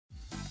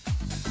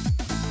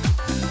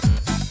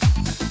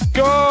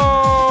Goal!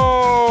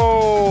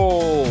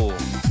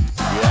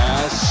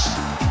 Yes!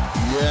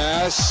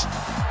 Yes!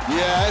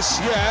 Yes!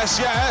 Yes!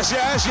 Yes!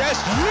 Yes! Yes!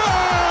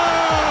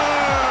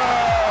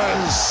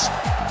 Yes!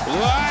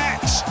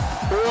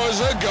 That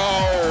was a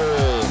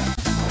goal!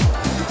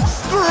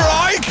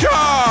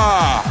 Striker!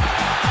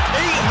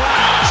 Eat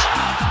that!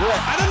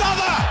 And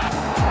another!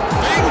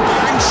 Bing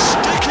bang,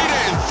 stick it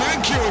in!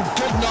 Thank you and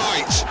good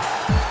night!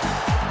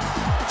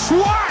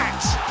 Twat!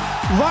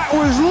 That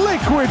was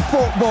liquid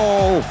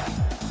football!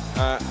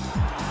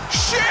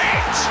 Shit!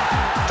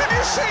 Did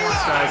you see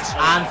that?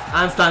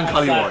 And Stan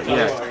Collymore,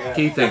 yeah.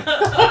 Key thing.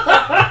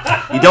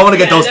 You don't want to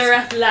get those. They're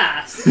at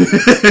last.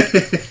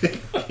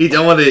 You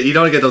don't want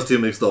to get those two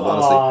mixed up,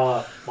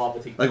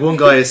 honestly. Like one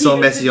guy is so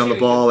messy on the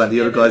ball, and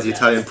the other guy's the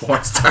Italian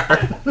porn star.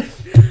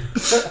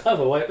 I'm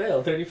a white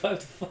male, 35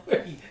 to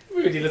 40.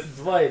 Really listen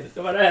to mine,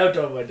 no matter how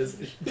dumb my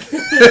decision.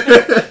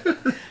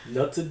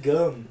 Nuts and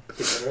gum.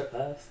 They're at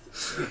last.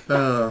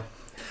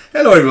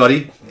 Hello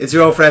everybody, it's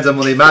your old friends on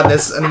Monday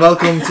Madness and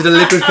welcome to the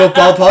Liquid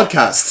Football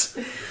Podcast.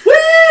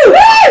 Woo!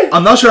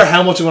 I'm not sure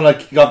how much I'm going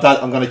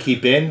to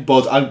keep in,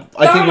 but I think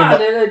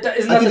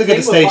they'll get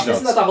the stage notes.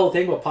 Isn't that the whole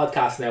thing with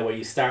podcasts now where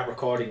you start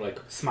recording like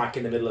smack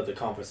in the middle of the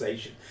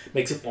conversation?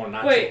 Makes it more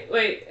natural.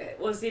 Wait,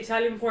 was the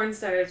Italian porn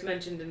stars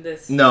mentioned in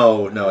this?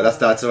 No,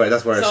 that's alright,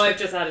 that's where So I've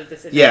just added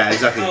this in. Yeah,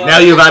 exactly. Now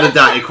you've added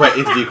that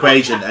into the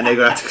equation and they're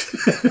going to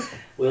have to...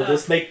 We'll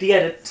just make the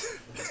edit.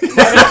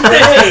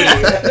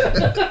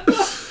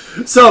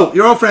 So,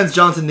 your old friends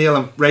Jonathan, Neil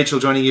and Rachel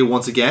joining you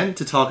once again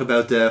to talk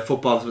about the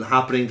football that's been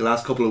happening the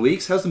last couple of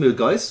weeks. How's the mood,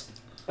 guys?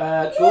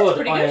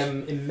 Good. I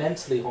am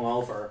immensely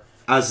hungover.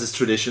 As is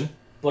tradition.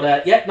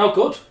 But,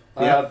 good.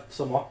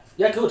 Somewhat.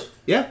 Yeah, good.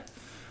 Yeah.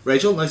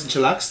 Rachel, nice and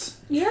chillaxed.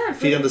 Yeah.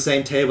 Feet on the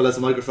same table as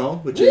the microphone,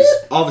 which is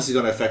obviously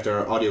going to affect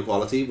our audio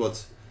quality,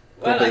 but...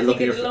 Well, I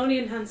think it'll only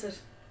enhance it.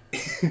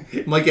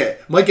 It might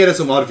get us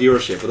some odd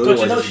viewership, but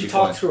otherwise she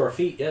talks through her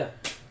feet, yeah.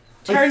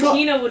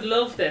 Tarantino would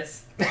love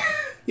this.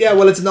 Yeah,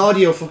 well, it's an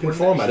audio fucking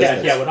format, isn't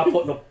it? Yeah, we're not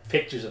putting up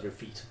pictures of your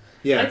feet.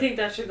 Yeah. I think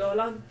that should go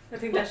along. I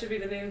think that should be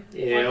the new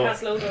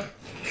podcast logo.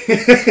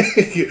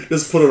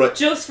 Just put it right.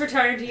 Just for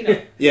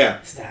Tarantino.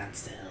 Yeah. Stand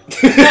still.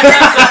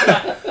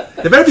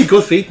 They better be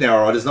good feet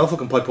now, or there's no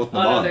fucking point putting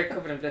them on. Oh no, they're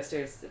covered in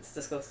blisters. It's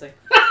disgusting.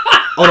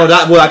 Oh no,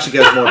 that will actually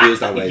get us more views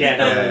that way.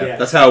 Yeah.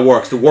 That's how it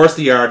works. The worse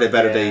they are, the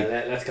better they.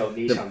 Let's go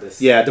niche on this.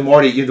 Yeah, the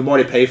more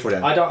they pay for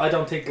them. I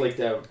don't think like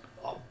the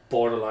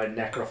borderline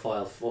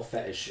necrophile foot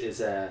fetish is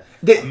a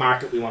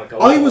market we want to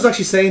go. I was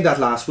actually saying that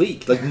last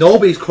week. Like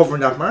nobody's covering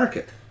that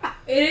market.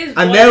 It is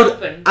and wide now,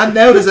 open. And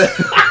now there's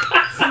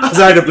as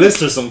are the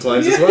blisters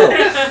sometimes as well.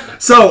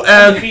 So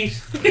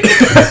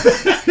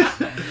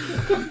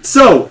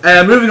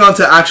moving on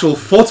to actual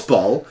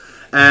football.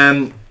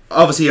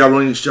 Obviously our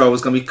running show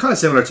is going to be kind of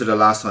similar to the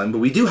last time, but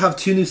we do have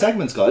two new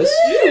segments, guys.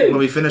 When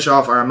we finish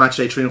off our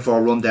Matchday 3 and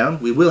 4 rundown,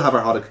 we will have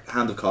our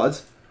hand of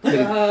cards.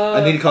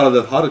 I need to call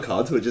it a hot of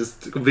cod, which is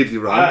completely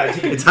wrong.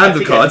 It's hand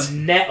of cod.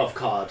 Net of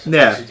cod.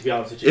 Yeah, actually, to be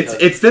honest with you,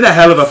 it's been a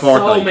hell of a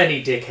fortnight. So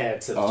many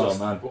dickheads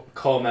have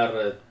come out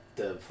of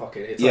the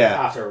fucking. It's like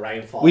after a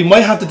rainfall. We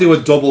might have to do a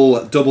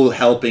double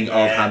helping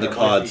of hand of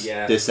cod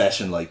this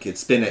session. Like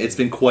it's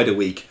been quite a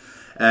week.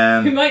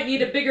 We might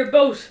need a bigger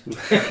boat.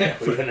 We're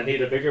going to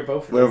need a bigger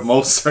boat. We're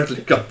most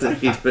certainly going to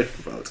need a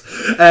bigger boat.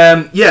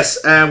 Yes,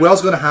 we're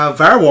also going to have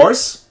VAR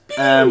Wars.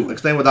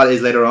 Explain what that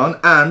is later on,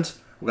 and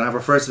we're going to have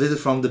our first visit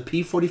from the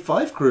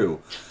P45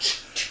 crew.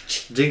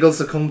 Jingles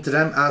to come to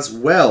them as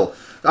well.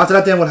 After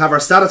that then we'll have our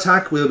stat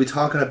attack. We'll be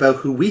talking about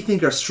who we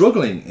think are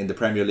struggling in the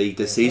Premier League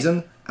this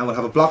season. And we'll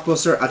have a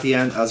blockbuster at the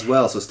end as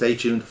well. So stay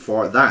tuned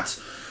for that.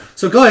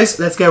 So guys,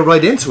 let's get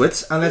right into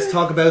it. And let's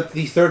talk about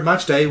the third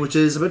match day, which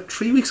is about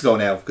 3 weeks ago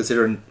now,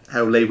 considering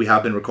how late we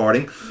have been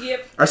recording.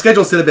 Yep. Our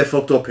schedule's still a bit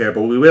fucked up here,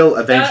 but we will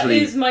eventually...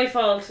 That is my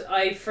fault.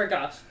 I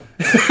forgot.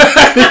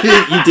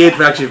 You did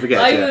actually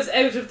forget. I was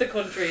out of the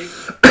country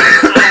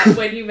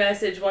when you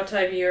messaged what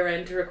time you were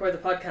in to record the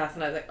podcast,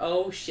 and I was like,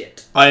 "Oh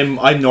shit!" I'm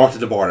north of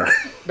the border.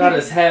 That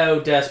is how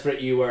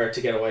desperate you were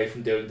to get away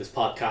from doing this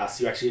podcast.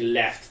 You actually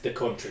left the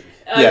country.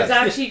 I was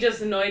actually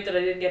just annoyed that I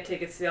didn't get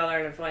tickets to the All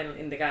Ireland final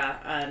in the GA,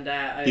 and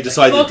I was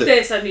decided like, "Fuck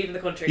this! I'm leaving the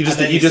country." You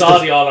saw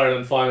the All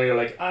Ireland final. You're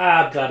like,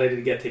 I'm glad I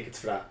didn't get tickets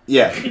for that.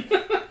 Yeah, you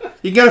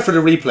can get it for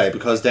the replay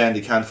because then they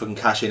can't fucking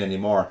cash in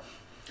anymore.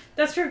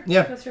 That's true.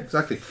 Yeah, that's true.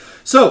 Exactly.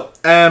 So,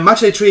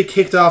 Matchday 3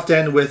 kicked off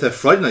then with a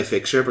Friday night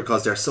fixture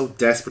because they're so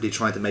desperately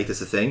trying to make this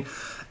a thing.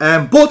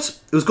 But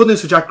it was good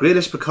news for Jack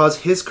Grealish because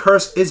his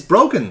curse is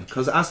broken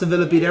because Aston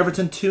Villa beat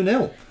Everton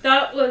 2-0.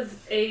 That was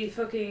a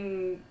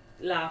fucking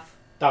laugh.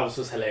 That was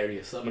just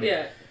hilarious. I mean,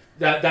 yeah.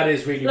 That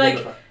is really like,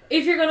 wonderful.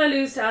 If you're going to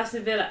lose to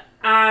Aston Villa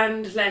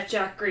and let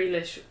Jack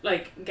Grealish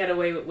get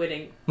away with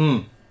winning,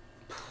 you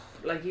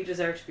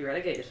deserve to be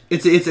relegated.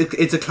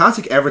 It's a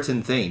classic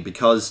Everton thing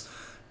because...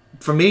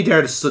 For me,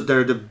 they're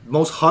the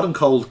most hot and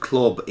cold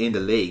club in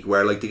the league,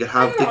 where they could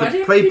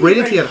play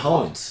brilliantly at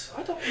home.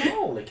 I don't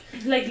know.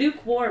 Like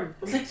lukewarm.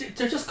 Like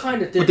they're just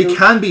kind of. But they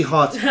can be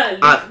hot.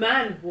 Luke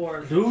man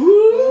warm.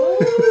 Ooh.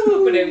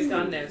 But now he's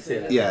gone now.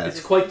 So Yeah.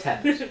 It's quite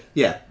tender.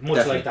 Yeah, Much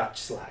definitely. like that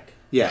slag.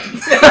 Yeah.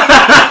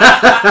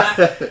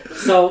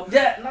 So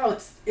yeah, no,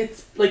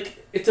 it's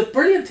like it's a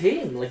brilliant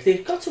team. Like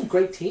they've got some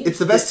great teams. It's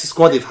the best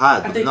squad they've had.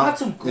 and but they've not, had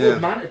some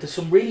good yeah. There's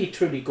some really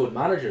truly good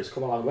managers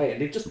come a long way,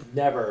 and they've just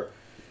never.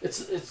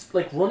 It's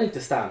like running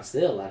to stand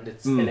still, and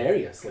it's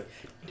hilarious. Like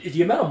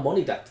the amount of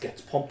money that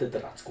gets pumped into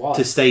that squad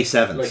To stay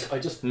seventh. Like I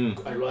just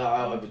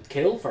I would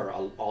kill for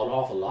an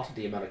awful lot of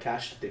the amount of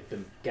cash that they've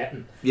been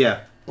getting.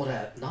 Yeah.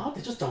 But no,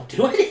 they just don't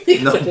do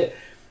anything with it.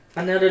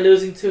 And now they're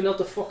losing 2-0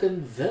 to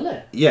fucking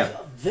Villa. Yeah.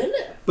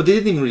 Villa. But they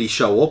didn't even really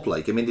show up.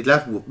 Like, I mean, they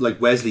let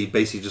like Wesley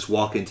basically just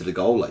walk into the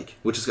goal. Like,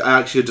 which is I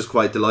actually just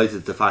quite delighted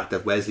at the fact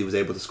that Wesley was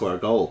able to score a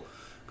goal,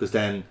 because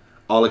then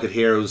all I could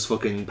hear was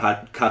fucking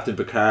Captain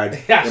Picard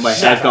in my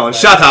head going,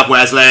 "Shut up,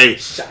 Wesley."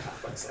 Shut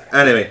up, Wesley.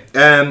 Anyway,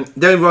 then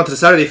we move on to the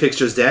Saturday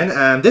fixtures.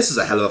 Then, this is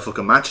a hell of a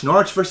fucking match: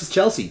 Norwich versus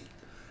Chelsea.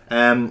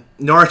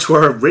 Norwich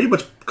were really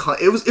much.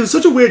 It was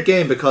such a weird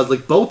game because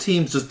like both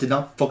teams just did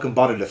not fucking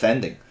bother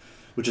defending,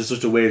 which is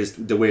such a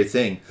weird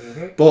thing.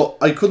 But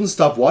I couldn't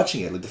stop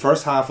watching it. Like the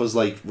first half was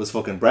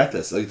fucking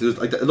breathless. Like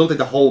it looked like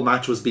the whole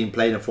match was being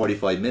played in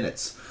 45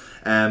 minutes.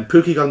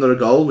 Pookie got another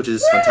goal, which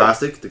is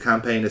fantastic. The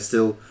campaign is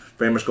still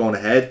very much going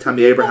ahead.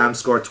 Tammy Abraham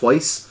scored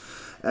twice.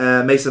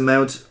 Mason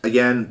Mount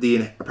again.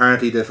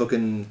 Apparently the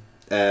fucking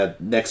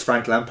next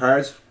Frank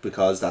Lampard,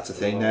 because that's a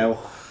thing now.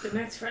 The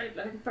next Frank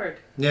Lampard.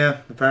 Yeah,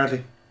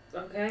 apparently.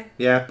 Okay.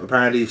 Yeah,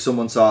 apparently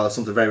someone saw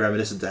something very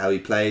reminiscent to how he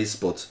plays,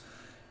 but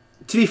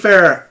to be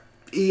fair,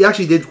 he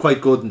actually did quite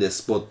good in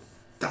this, but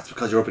that's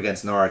because you're up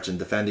against Norwich and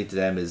defending to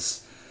them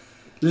is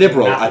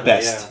liberal at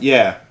best.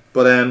 Yeah.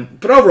 But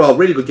overall,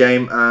 really good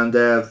game, and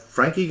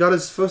Frankie got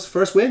his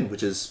first win,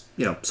 which is,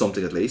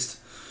 something at least.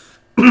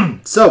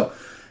 So,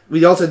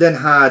 we also then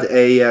had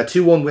a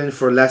 2-1 win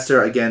for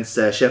Leicester against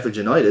Sheffield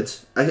United.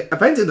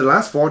 Apparently in the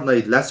last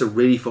fortnight, Leicester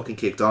really fucking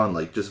kicked on,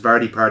 like just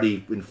Vardy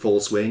party in full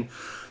swing.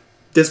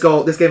 This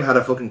game had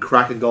a fucking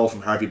cracking goal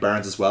from Harvey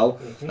Barnes as well.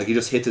 Like he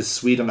just hit his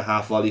sweet on the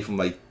half volley from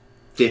like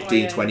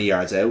 15, 20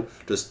 yards out.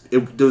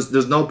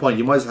 There's no point.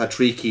 You might as well have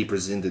 3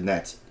 keepers in the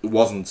net. It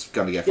wasn't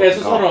going to get fucking it's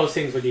just one of those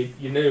things where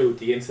you knew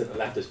the instant the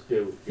left us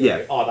do.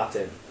 Like, oh, that's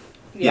it.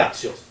 Yeah.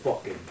 That's just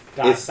fucking.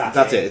 That's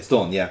it. It's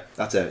done. Yeah,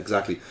 that's it.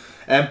 Exactly.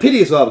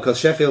 Pity as well, because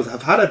Sheffield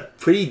have had a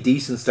pretty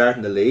decent start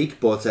in the league,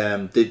 but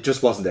it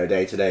just wasn't their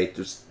day today.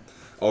 Just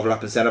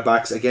overlapping centre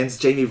backs against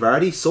Jamie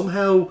Vardy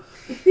somehow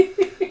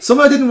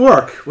it didn't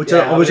work, which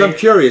I'm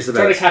curious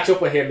about. Trying to catch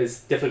up with him is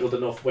difficult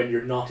enough when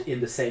you're not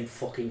in the same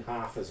fucking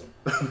half as him.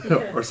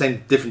 Or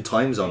same different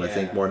time zone, I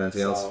think, more than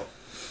anything else.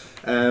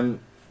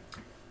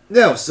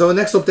 So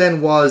next up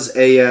then was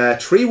a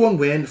 3-1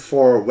 win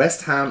for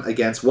West Ham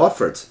against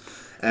Watford.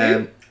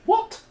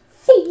 What?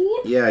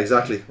 For? Yeah,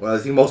 exactly. Well, I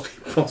think most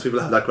people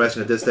have that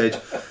question at this stage.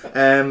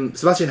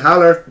 Sebastian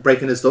Haller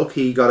breaking his luck.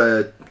 He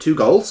got 2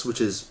 goals,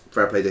 which is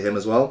fair play to him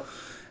as well.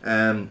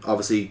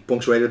 Obviously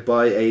punctuated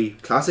by a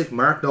classic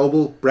Mark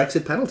Noble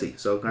Brexit penalty.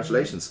 So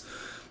congratulations.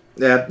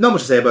 Not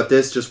much to say about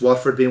this. Just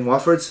Watford being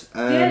Watford.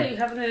 You're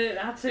having an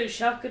absolute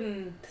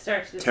shocking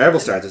start to the terrible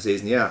season. start to the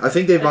season. Yeah, I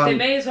think they've They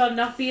may as well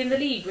not be in the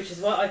league, which is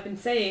what I've been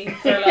saying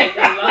for like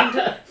a long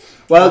time.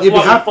 Well, you'd be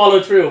happy.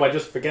 Followed through by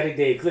just forgetting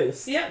they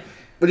exist. Yeah.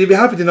 But you'd be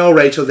happy to know,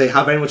 Rachel, they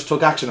have very much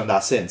took action on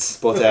that since.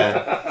 But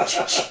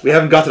we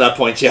haven't got to that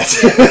point yet.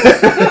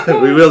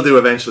 We will do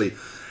eventually.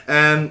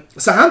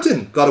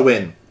 Southampton got a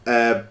win.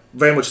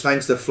 Very much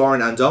thanks to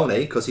Florian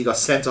Andone, because he got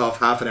sent off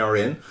half an hour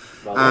in.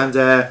 Well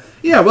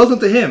done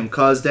to him,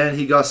 because then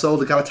he got sold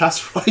to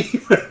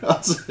Galatasaray.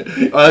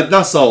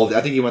 Not sold,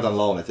 I think he went on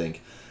loan, I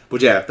think.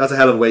 But yeah, that's a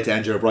hell of a way to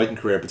end your Brighton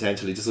career,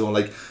 potentially. Just someone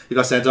like, you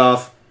got sent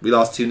off, we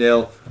lost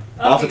 2-0,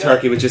 off to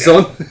Turkey with your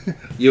son.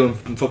 You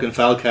and fucking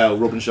Falcao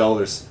rubbing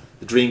shoulders.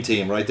 The dream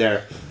team right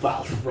there.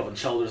 Well, rubbing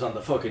shoulders on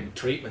the fucking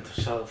treatment.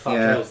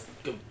 Falcao's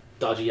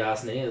dodgy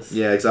ass knees.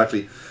 Yeah,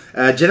 exactly.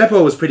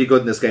 Gineppo was pretty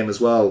good in this game as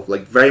well.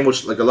 Like, very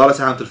much, like a lot of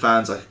Southampton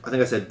fans, I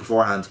think I said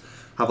beforehand,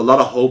 have a lot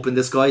of hope in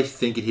this guy,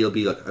 thinking he'll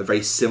be like a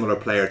very similar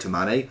player to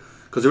Mane,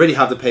 because they already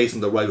have the pace on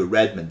the right with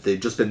Redmond. They've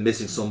just been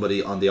missing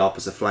somebody on the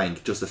opposite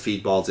flank just to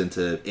feed balls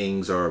into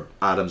Ings or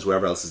Adams,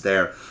 whoever else is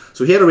there.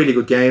 So he had a really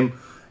good game.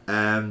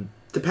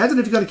 Depends on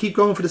if you're going to keep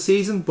going for the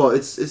season, but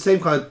it's the same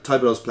kind of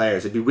type of those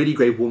players. It'd be really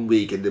great one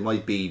week and it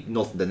might be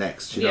nothing the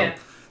next, you know.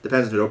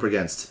 Depends on who you're up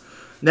against.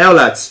 Now,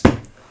 lads,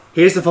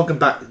 here's the fucking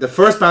the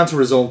first banter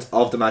result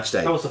of the match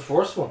day. That was the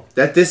first one.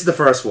 This is the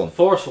first one.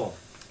 First one.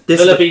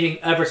 Villa beating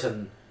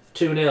Everton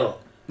 2-0.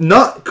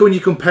 Not when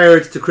you compare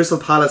it to Crystal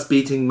Palace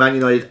beating Man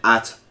United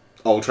at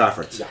Old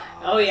Trafford. Yeah.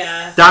 Oh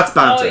yeah. That's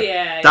banter. Oh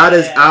yeah. That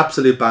is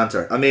absolute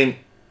banter. I mean,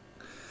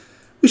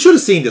 we should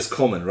have seen this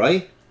coming,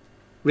 right?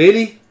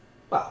 Really?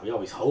 Well, we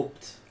always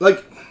hoped.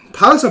 Like,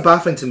 Palace are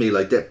baffling to me.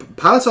 Like,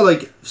 Palace are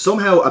like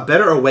somehow a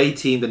better away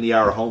team than they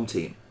are a home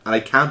team, and I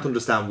can't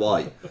understand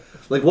why.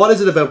 Like, what is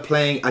it about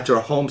playing at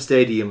your home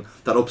stadium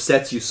that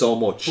upsets you so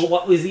much? But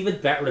what was even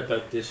better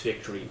about this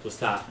victory was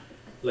that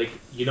Like,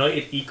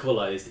 United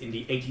equalised in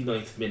the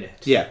 89th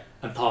minute. Yeah.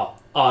 And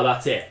thought, oh,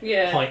 that's it.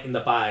 Yeah. Point in the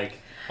bag.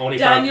 Only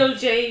Daniel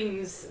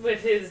James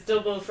with his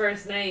double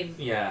first name.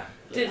 Yeah.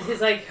 Did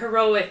his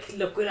heroic,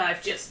 look what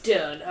I've just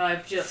done.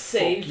 I've just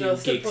saved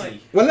us a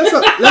point. Well, let's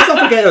not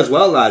forget as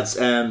well, lads.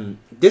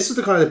 This was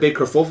the kind of the big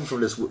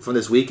kerfuffle from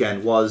this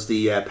weekend was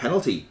the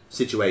penalty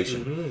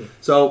situation. Mm-hmm.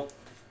 So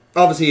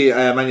obviously,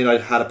 Man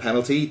United had a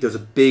penalty. There's a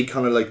big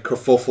kind of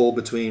kerfuffle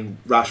between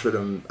Rashford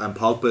and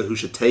Pogba who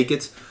should take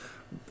it.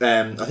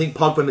 I think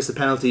Pogba missed the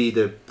penalty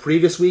the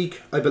previous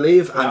week, I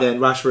believe, and then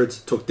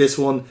Rashford took this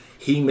one.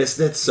 He missed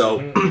it,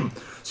 so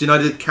so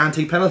United can't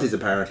take penalties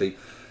apparently.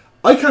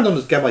 I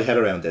can't get my head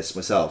around this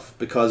myself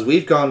because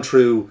we've gone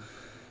through.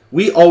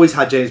 We always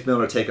had James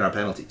Milner taking our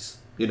penalties,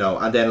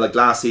 and then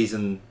last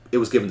season it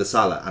was given to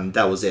Salah, and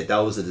that was it. That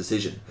was the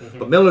decision.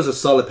 But Milner's a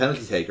solid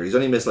penalty taker. He's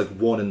only missed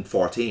 1 in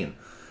 14.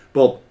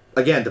 But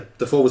again,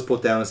 the foot was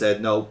put down and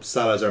said, no,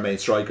 Salah's our main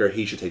striker.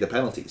 He should take the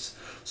penalties.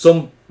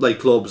 Some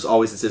clubs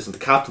always insist on the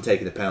captain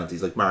taking the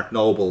penalties, like Mark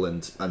Noble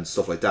and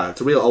stuff like that.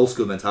 It's a real old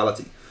school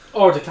mentality.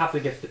 Or the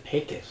captain gets to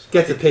pick it.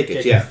 Gets to pick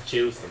it, yeah.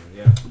 Choose them,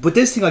 yeah. But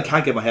this thing I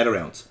can't get my head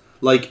around.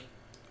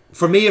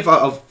 For me, if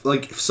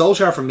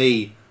Solskjaer for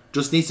me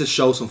just needs to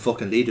show some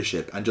fucking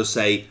leadership and just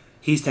say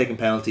he's taking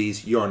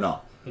penalties, you're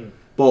not.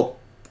 But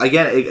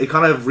again, it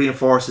kind of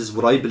reinforces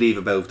what I believe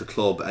about the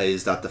club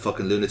is that the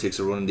fucking lunatics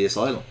are running the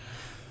asylum.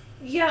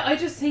 Yeah, I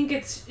just think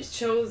it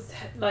shows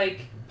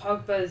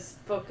Pogba's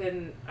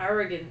fucking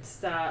arrogance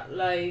that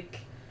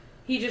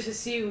he just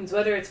assumes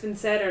whether it's been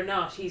said or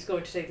not he's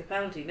going to take the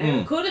penalty. Now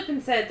it could have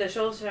been said that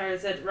Solskjaer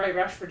said, right,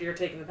 Rashford, you're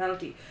taking the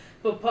penalty,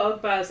 but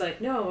Pogba's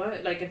no,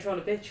 and throwing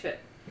a bitch fit.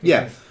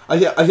 Yeah, I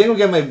think I'm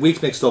getting my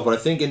weeks mixed up, but I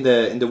think in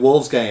the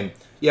Wolves game,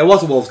 it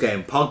was a Wolves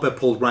game, Pogba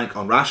pulled rank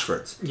on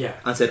Rashford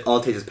and said,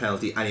 I'll take his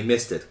penalty, and he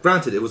missed it.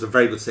 Granted, it was a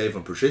very good save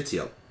from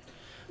Patricio.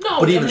 No,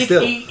 but even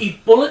still,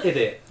 he bulleted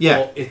it.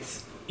 Yeah,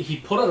 he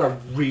put it at a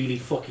really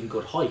fucking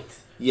good height.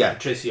 Yeah,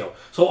 Patricio.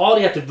 So all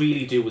he had to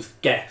really do was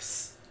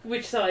guess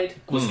which side.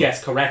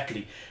 Guess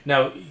correctly.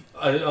 Now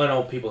I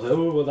know people say,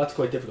 oh well, that's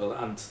quite difficult,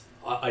 and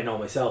I know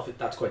myself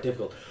that's quite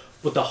difficult.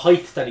 But the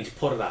height that he's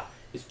put it at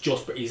is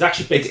he's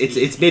actually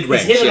basically it's mid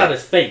range. He's hit it at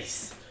his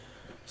face.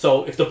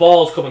 So if the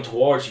ball's coming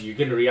towards you, you're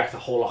going to react a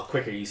whole lot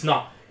quicker. He's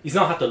not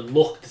had to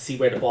look to see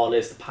where the ball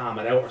is to palm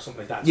it out or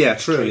something like that. Yeah,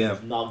 true. Yeah,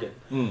 noggin,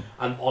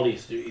 and all he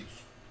has to do is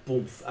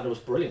boom, and it was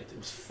brilliant. It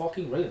was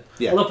fucking brilliant.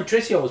 Yeah. Although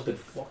Patricio has been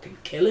fucking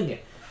killing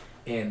it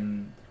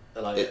in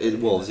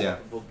Wolves. Yeah,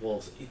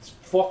 Wolves. It's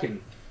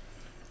fucking.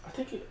 I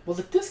think was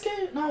it this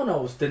game? No,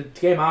 it was the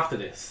game after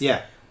this.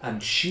 Yeah. And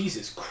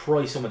Jesus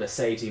Christ, some of the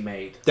saves he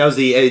made. That was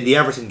the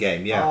Everton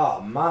game. Yeah.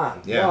 Oh man,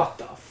 what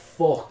the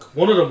fuck?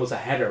 One of them was a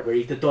header where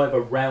he had to dive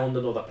around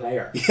another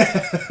player.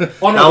 Yeah.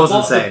 Oh no, that was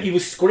insane. He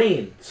was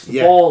screened. So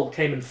the ball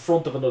came in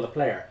front of another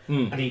plair,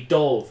 and he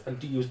dove,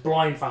 and he was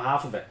blind for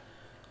half of it,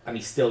 and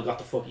he still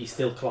got he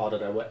still clawed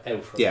it out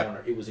from the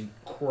corner. It was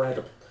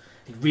incredible.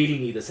 He really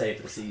need a save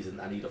for the season,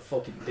 and they'd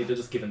have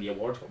just given the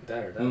award to him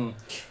there.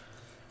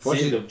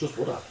 Unfortunately, just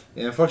would have.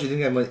 Yeah, unfortunately,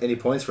 didn't get any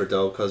points for it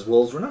though, because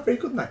Wolves were not very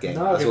good in that game,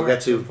 as we'll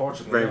get to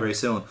very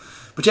soon.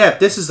 But yeah,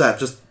 this is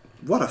just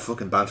what a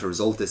fucking banter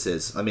result this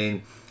is. I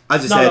mean,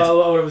 as you said,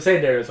 what I was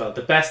saying there as well.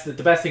 The best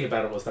thing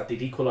about it was that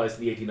they'd equalised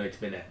in the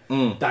 89th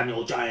minute.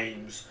 Daniel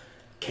James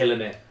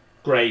killing it,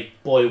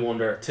 great boy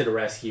wonder to the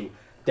rescue.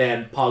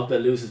 Then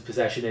Pogba loses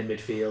possession in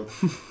midfield.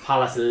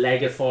 Palace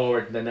leg it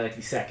forward in the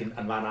 92nd,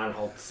 and Van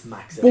Aanholt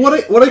smacks it.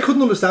 But what I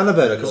couldn't understand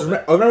about it, because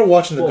I remember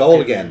watching the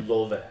goal again.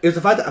 Love it. It was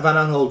the fact that Van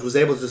Aanholt was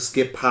able to just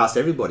skip past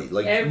everybody.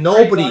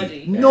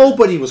 Everybody.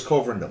 Nobody was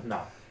covering them.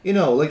 No.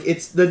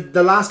 It's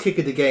the last kick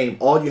of the game.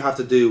 All you have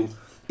to do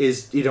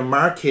is either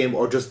mark him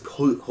or just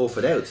hoof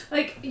it out.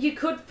 You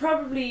could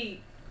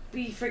probably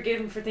be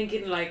forgiven for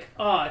thinking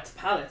it's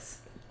Palace.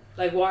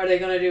 What are they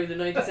going to do in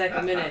the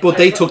 92nd minute? But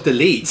they took the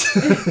lead.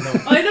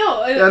 I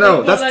know. I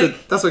know.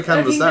 That's what I can't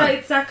understand.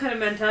 It's that kind of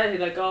mentality.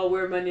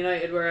 We're Man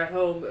United, we're at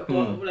home.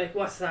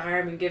 What's the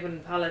harm in giving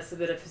Palace a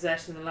bit of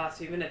possession in the last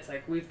few minutes?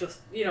 We've just,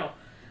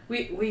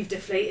 we've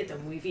deflated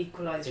them. We've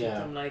equalised with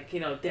them.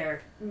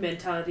 Their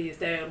mentality is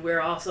down. We're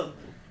awesome,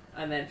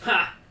 and then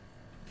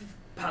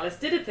Palace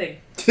did a thing.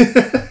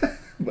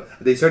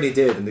 They certainly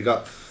did, and they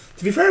got.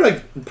 To be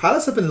fair,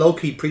 Palace have been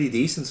low-key pretty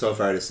decent so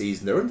far this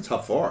season. They're in the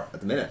top 4 at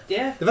the minute.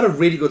 Yeah. They've had a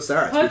really good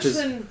start.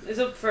 Hodgson is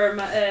up for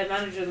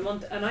Manager of the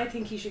Month, and I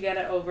think he should get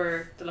it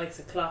over the likes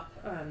of Klopp.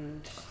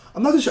 And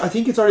I'm not sure. I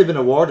think it's already been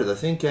awarded. I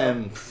think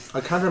I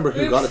can't remember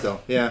who got it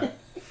though. Yeah,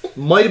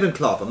 might have been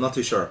Klopp. I'm not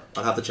too sure.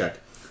 I'll have to check.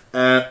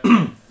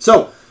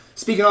 So,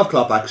 speaking of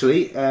Klopp,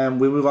 actually,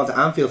 we move on to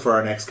Anfield for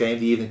our next game.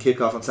 The evening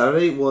kickoff on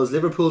Saturday was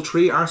Liverpool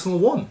 3, Arsenal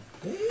 1.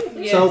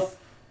 Yes. So,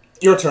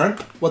 your turn.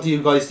 What do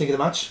you guys think of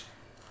the match?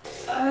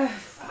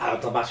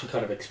 The match we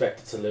kind of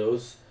expected to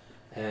lose.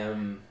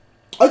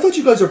 I thought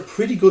you guys were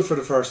pretty good for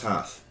the first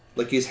half.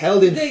 He's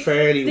held in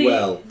fairly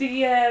well.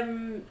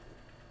 The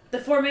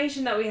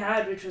formation that we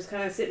had, which was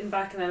kind of sitting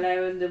back and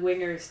allowing the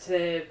wingers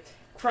to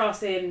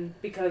cross in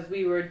because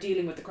we were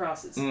dealing with the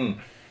crosses.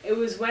 It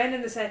was when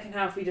in the second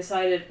half we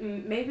decided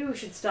maybe we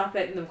should stop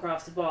letting them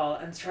cross the ball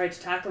and try to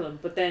tackle them,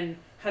 but then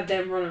had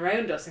them run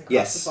around us and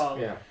cross the ball,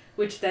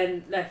 which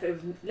then left it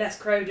was less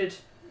crowded,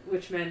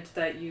 which meant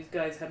that you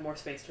guys had more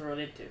space to run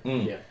into.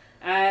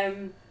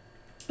 And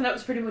that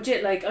was pretty much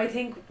it. Like, I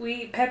think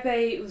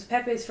it was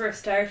Pepe's first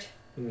start.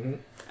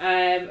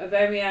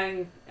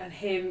 Aubameyang and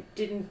him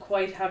didn't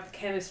quite have the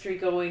chemistry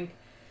going.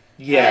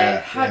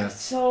 Had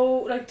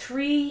so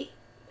 3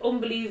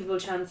 unbelievable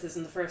chances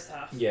in the first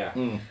half.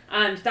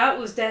 And that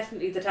was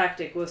definitely the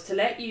tactic, was to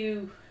let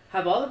you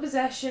have all the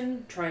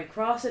possession, try and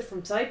cross it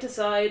from side to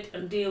side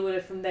and deal with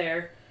it from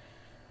there,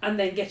 and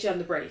then get you on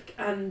the break.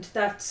 And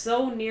that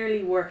so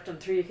nearly worked on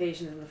 3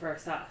 occasions in the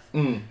first half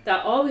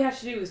that all we had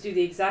to do was do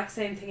the exact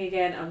same thing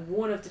again, and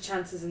one of the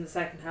chances in the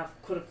second half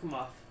could have come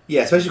off.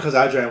 Yeah, especially because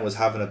Adrian was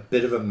having a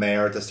bit of a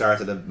mare at the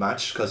start of the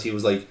match, because he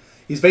was like,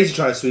 he's basically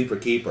trying to sweep her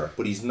keeper,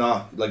 but he's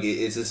not. Like,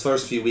 it's his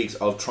first few weeks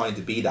of trying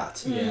to be that.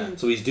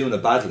 So he's doing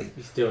it badly.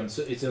 He's doing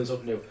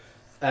something new.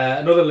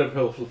 Another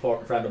Liverpool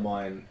supporting friend of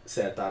mine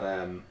said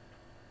that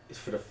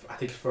for the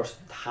first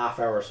half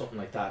hour or something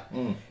like that,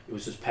 it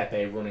was just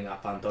Pepe running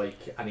at Van Dijk,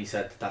 and he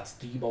said that's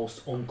the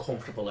most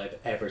uncomfortable I've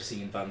ever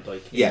seen Van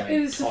Dijk in my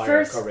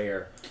entire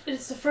career.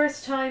 It's the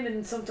first time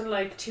in something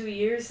like 2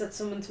 years that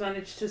someone's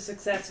managed to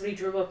successfully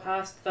dribble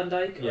past Van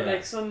Dijk, or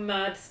like some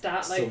mad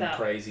stat like that.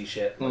 Some crazy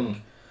shit.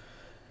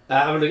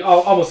 I mean,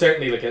 almost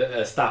certainly like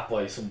a stat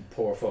by some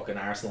poor fucking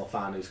Arsenal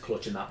fan who's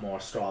clutching at more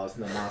straws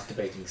than a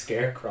masturbating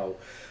scarecrow.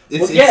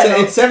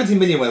 It's 17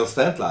 million well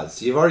spent,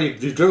 lads.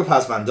 You've dribbled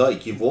past Van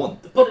Dijk, you've won.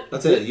 But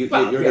that's it. You're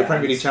the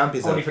Premier League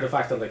champions. Only for the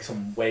fact that like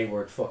some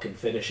wayward fucking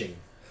finishing.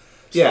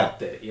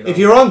 Stopped it, you know? If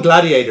you're on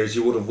Gladiators,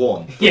 you would have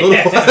won.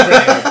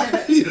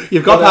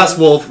 You've got past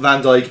Wolf,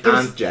 Van Dijk,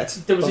 and Jet.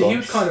 There was a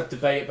huge kind of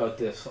debate about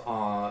this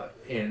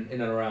in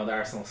and around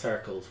Arsenal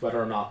circles,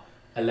 whether or not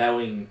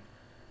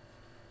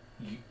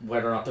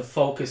to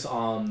focus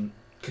on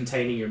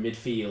containing your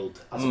midfield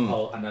as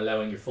opposed and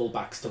allowing your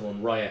fullbacks to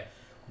run riot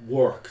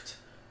worked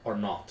or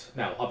not.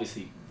 Now,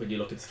 obviously, when you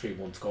look at the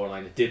 3-1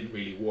 scoreline, it didn't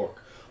really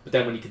work. But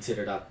then when you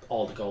consider that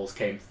all the goals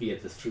came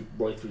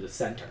right through the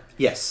centre.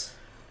 Yes.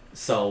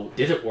 So,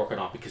 did it work or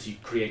not? Because you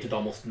created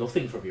almost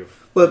nothing from your...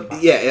 Well,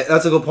 yeah,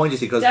 that's a good point, you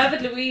see, because...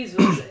 David Luiz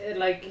was,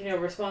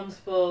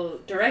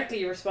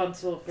 directly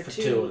responsible for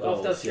two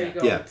of those 3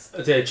 goals. Yeah.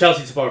 The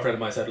Chelsea supporter friend of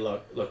mine said,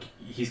 look,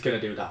 he's going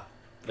to do that.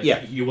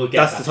 You will get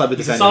that's that. The type of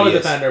he's defender a solid he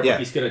is. defender, but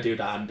he's going to do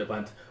that. And it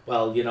went,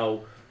 well,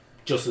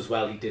 just as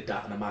well he did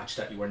that in a match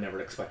that you were never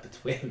expected to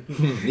win.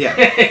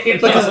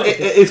 Because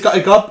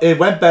it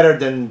went better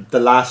than the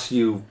last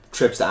few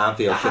trips to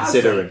Anfield,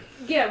 considering.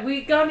 Yeah,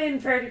 we gone in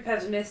fairly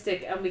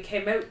pessimistic and we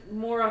came out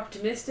more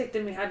optimistic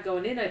than we had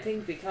going in, I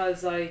think,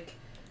 because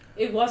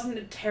it wasn't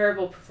a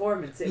terrible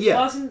performance. It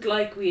wasn't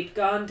like we'd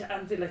gone to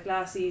Anfield like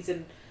last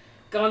season,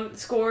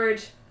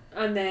 scored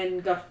and then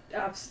got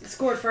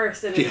scored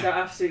first and then got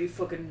absolutely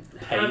fucking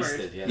hammered.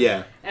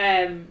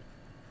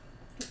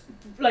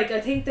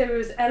 I think there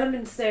was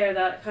elements there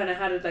that kind of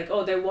had it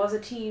there was a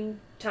team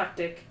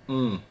tactic.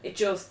 It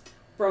just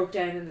broke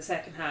down in the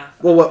second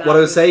half. Well, what I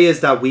would say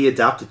is that we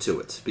adapted to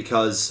it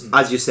because,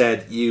 as you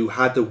said, you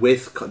had the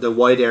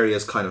wide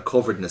areas kind of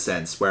covered in a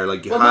sense where we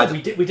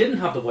didn't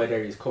have the wide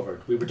areas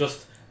covered. We were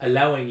just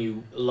allowing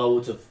you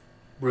loads of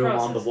room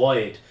on the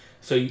wide.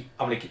 So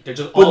they're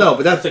just all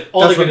they're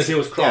going to do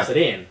is cross it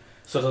in.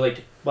 So they're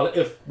like, well,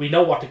 if we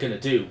know what they're going to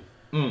do,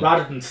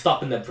 rather than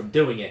stopping them from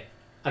doing it,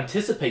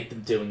 anticipate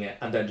them doing it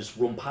and then just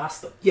run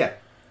past them. Yeah.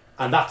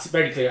 And that's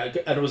very clear,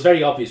 and it was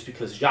very obvious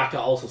because Xhaka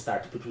also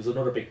started, which was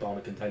another big bone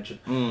of contention.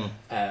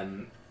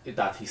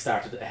 That he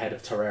started ahead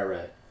of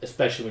Torreira,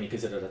 especially when you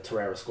consider that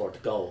Torreira scored the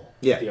goal,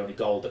 the only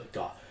goal that we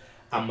got.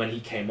 And when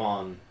he came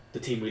on, the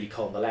team really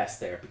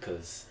coalesced there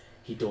because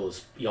he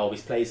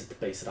always plays at the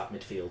base of that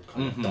midfield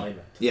kind of diamond.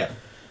 Yeah.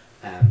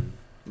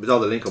 With all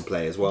the link-up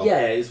play as well. Yeah,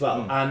 as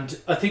well. And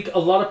I think a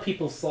lot of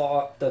people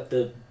thought that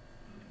the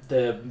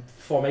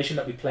formation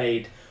that we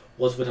played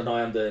was with an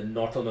eye on the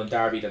North London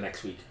derby the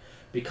next week,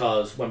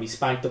 because when we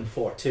spanked them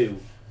 4-2,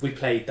 we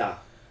played that.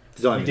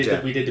 We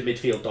did the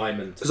midfield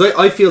diamond. Because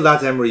I feel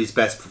that's Emery's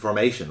best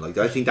formation.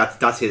 I think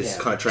that's his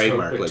kind of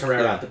trademark. With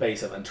Torreira at the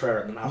base of it, and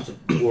Torreira an absolute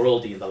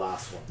worldie in the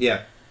last one.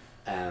 Yeah.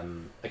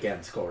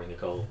 Again, scoring a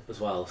goal as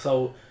well.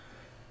 So,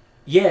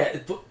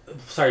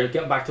 sorry,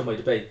 getting back to my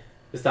debate,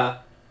 is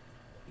that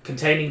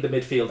containing the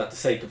midfield at the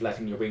sake of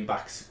letting your wing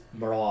backs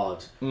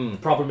maraud. The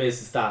problem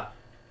is that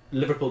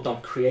Liverpool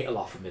don't create a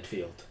lot from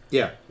midfield.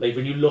 Yeah.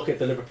 When you look at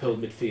the Liverpool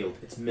midfield,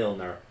 it's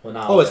Milner,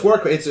 Ronaldo. Oh, it's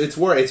work. It's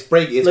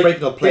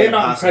breaking up play. They're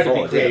not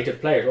incredibly creative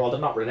players. Well,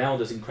 they're not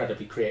renowned as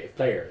incredibly creative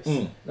players.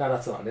 No,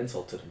 that's not an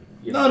insult to them.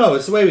 No,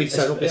 it's the way we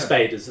set up. A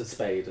spade is a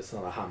spade. It's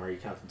not a hammer. You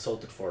can't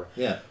insult it for.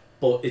 Yeah.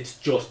 But it's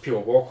just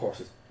pure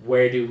workhorses.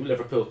 Where do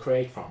Liverpool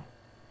create from?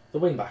 The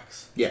wing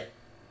backs. Yeah.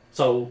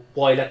 So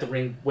why let the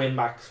wing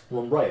backs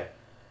run riot?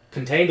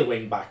 Contain the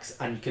wing backs,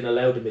 and you can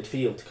allow the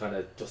midfield to kind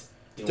of just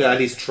at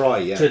least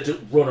try, to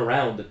run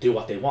around and do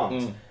what they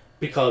want,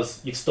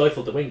 because you've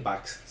stifled the wing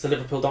backs, so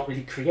Liverpool don't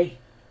really create.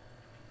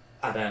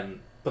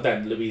 But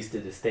then Luis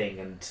did his thing,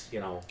 and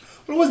Well,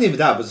 it wasn't even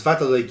that. It was the fact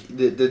that like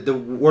the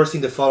worst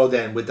thing to follow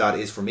then with that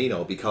is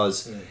Firmino,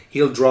 because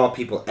he'll draw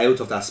people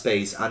out of that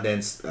space, and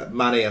then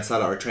Mane and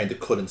Salah are trained to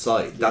cut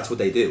inside. That's what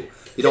they do.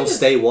 They don't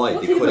stay wide.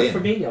 They cut in.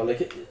 Firmino,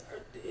 like,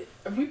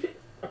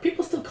 are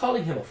people still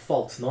calling him a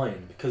false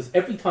 9? Because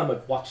every time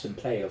I've watched him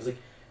play, I was like,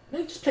 no,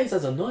 he just plays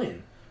as a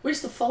 9.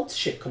 Where's the false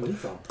shit coming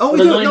from? Oh,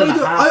 he do.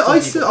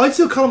 I'd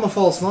still call him a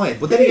false 9.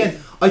 But then again,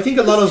 I think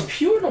a lot of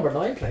pure number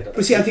 9 play.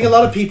 But see, I think a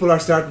lot of people are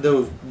starting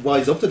to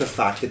wise up to the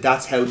fact that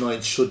that's how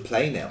 9s should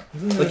play now.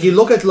 Like you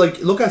look at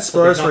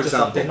Spurs, for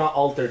example. They've not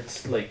altered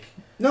like.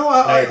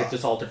 No, they've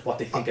just altered what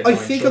they think. I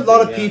think a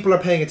lot of people are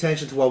paying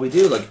attention to what we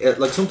do.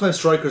 Like sometimes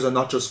strikers are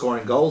not just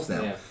scoring goals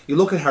now. Yeah. You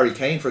look at Harry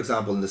Kane, for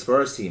example, in the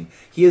Spurs team.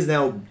 He is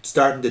now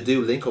starting to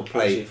do link-up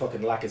play. Actually,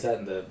 fucking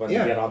Lacazette when you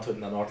get onto it in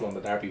the North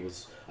London derby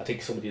was. I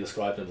think somebody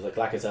described him as like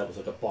Lacazette was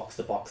like a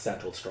box-to-box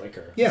central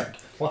striker. Yeah,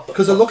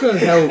 because they're looking at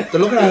how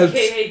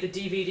AKA the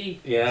DVD.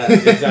 Yeah,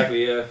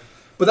 exactly. Yeah.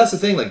 But that's the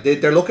thing. Like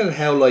they're looking at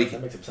how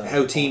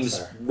how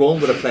teams run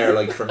with a player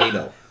like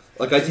Firmino.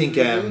 Like I think.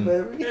 What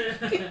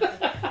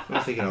am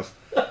I thinking of?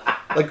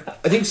 Like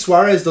I think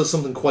Suarez does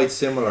something quite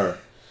similar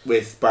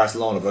with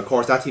Barcelona, but of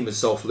course that team is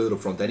so fluid up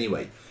front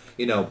anyway.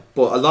 But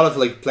a lot of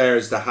like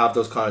players that have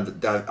those kind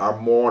of that are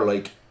more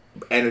like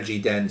energy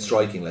than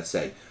striking, let's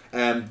say.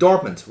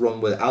 Dortmund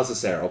run with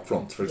Alcacer up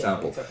front, for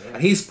example, exactly, yeah.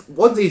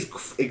 and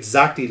he's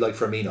exactly like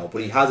Firmino,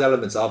 but he has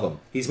elements of him.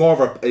 He's more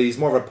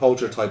of a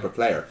poacher type of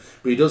player,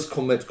 but he does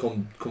come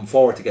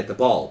forward to get the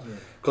ball.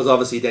 Because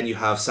obviously then you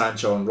have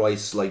Sancho and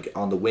Rice like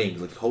on the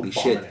wings, like holy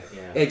shit.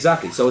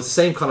 Exactly. So it's the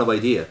same kind of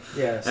idea.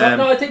 Yeah. So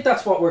no, I think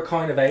that's what we're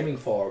kind of aiming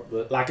for.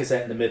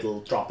 Lacazette in the middle,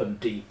 dropping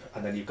deep,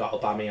 and then you've got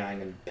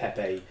Aubameyang and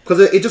Pepe.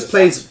 Because it just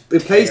plays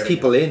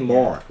people in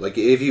more. Like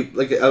if you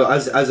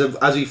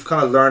as we've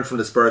kind of learned from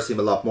the Spurs team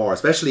a lot more,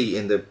 especially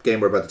in the game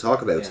we're about to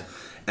talk about.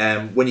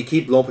 When you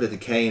keep lumping it to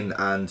Kane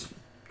and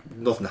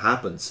nothing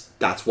happens,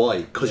 that's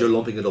why. Because you're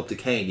lumping it up to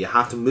Kane. You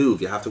have to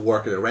move. You have to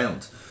work it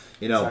around.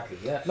 Exactly.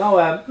 Yeah.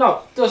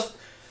 No. Just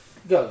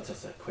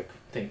a quick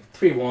thing.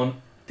 3-1.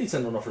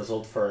 Decent enough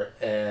result for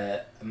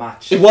a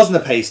match. It wasn't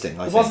a pace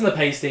thing. It wasn't a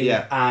pace thing.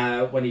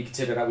 Yeah. When you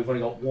consider that we've only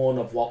got one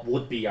of what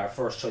would be our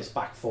first choice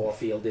back four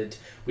fielded.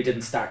 We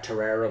didn't start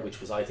Torreira,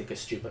 which was I think a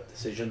stupid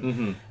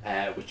decision.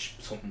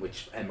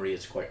 Which Emery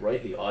is quite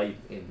rightly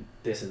in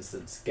this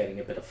instance getting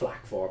a bit of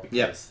flack for,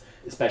 because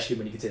especially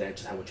when you consider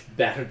just how much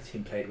better the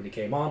team played when he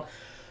came on.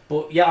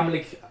 But yeah, I'm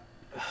like.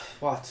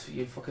 What,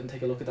 you fucking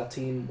take a look at that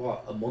team,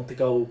 a month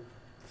ago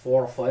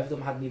 4 or 5 of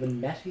them hadn't even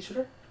met each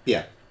other?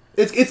 Yeah.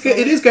 It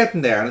is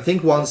getting there, and I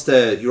think once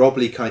the Europa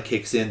League kind of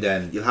kicks in,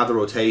 then you'll have the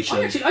rotation.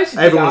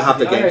 Everyone will have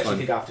the game time. I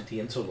think after the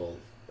interval,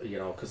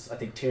 because I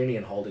think Tierney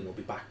and Holding will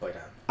be back by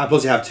then. And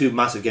plus you have 2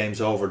 massive games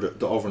over and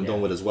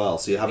done with as well,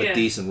 so you have a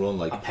decent run.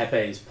 Like and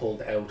Pepe's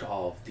pulled out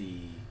of the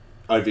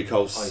Ivory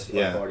Coast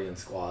Ivorian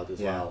squad as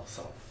well,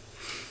 so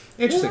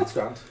interesting. That's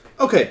grand.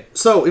 Okay,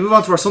 so we move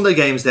on to our Sunday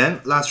games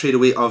then. Last 3 of the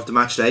week of the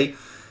match day.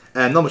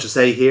 Not much to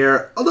say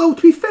here. Although,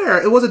 to be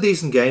fair, it was a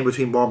decent game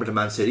between Bournemouth and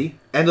Man City.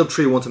 Ended up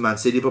 3-1 to Man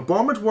City, but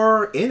Bournemouth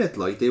were in it.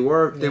 Like they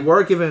were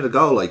giving it a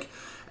go. Like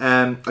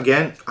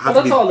again,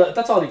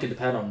 that's all you can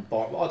depend on.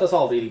 That's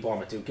all really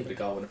Bournemouth do. Give it a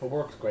go, and if it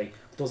works, great.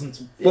 If it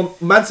doesn't. Well,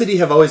 Man City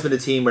have always been a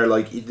team where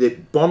like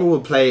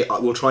Bournemouth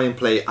will try and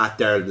play at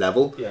their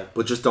level,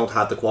 but just don't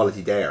have the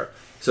quality there.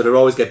 So they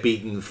always get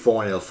beaten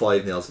 4-0,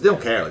 5-0. So they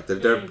don't care. Like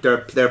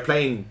they're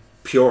playing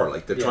pure.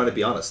 Like they're trying to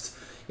be honest.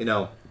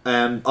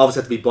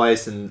 Obviously have to be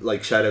biased and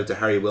like shout out to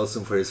Harry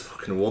Wilson for his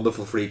fucking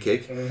wonderful free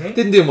kick.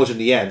 Didn't do much in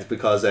the end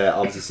because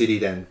obviously City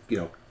then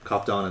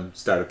copped on and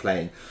started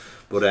playing.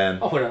 But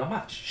we're on a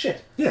match.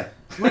 Shit. Yeah,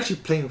 I'm actually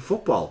playing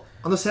football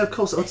on the south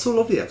coast. Oh, it's so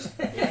lovely out.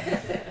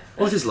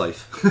 What is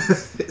life?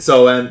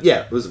 So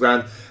it was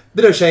grand.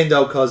 Bit of a shame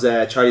though because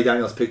Charlie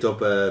Daniels picked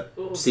up a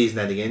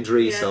season-ending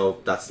injury, so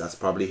that's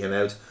probably him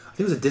out. I think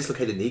it was a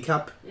dislocated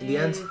kneecap in the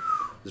end.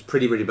 It was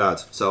pretty, really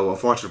bad. So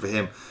unfortunate for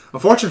him.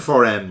 Unfortunate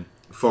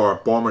for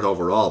Bournemouth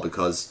overall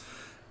because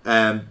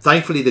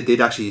thankfully they did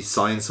actually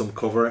sign some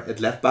cover at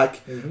left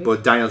back,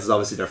 but Daniels is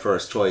obviously their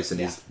first choice and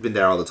he's been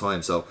there all the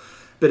time. So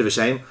bit of a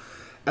shame.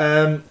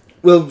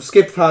 We'll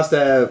skip past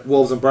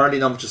Wolves and Burnley.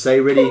 Not much to say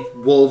really.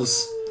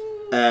 Wolves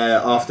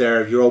off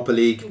their Europa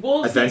League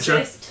adventure.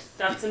 Exist.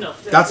 That's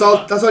enough. That's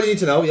all you need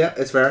to know. Yeah,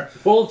 it's fair.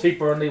 Wolves beat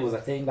Burnley was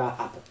a thing that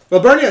happened. Well,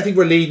 Burnley, I think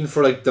we're leading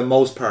for like the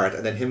most part,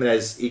 and then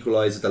Jimenez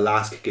equalised at the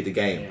last kick of the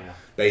game. Yeah.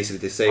 Basically,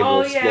 to save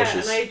Wolves'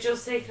 flushes. And I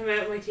just taken him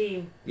out of my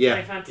team.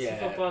 My fantasy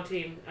football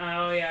team.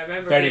 Oh yeah, I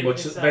remember. Very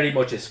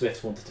much as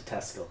Swift wanted to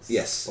testicles.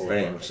 Yes,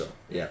 very much so.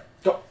 Yeah.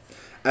 Go.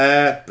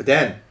 But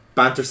then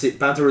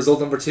banter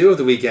result number 2 of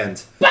the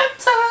weekend.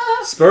 Banter.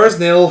 Spurs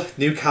 0,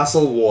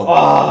 Newcastle 1.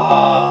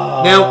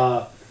 Oh.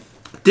 Now,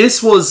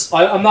 this was.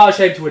 I'm not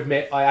ashamed to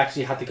admit I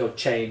actually had to go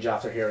change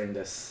after hearing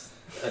this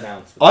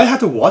announcement. I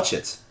had to watch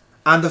it.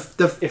 And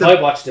if I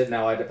watched it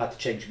now, I'd have had to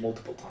change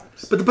multiple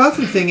times. But the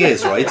baffling thing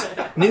is, right?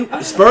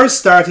 Spurs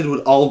started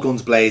with all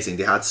guns blazing.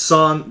 They had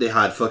Son, they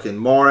had fucking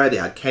Mora, they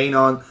had Kane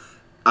on,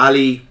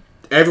 Ali,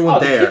 everyone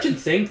the there. kitchen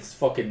sink's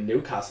fucking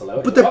Newcastle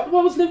out. But But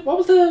what was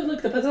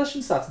the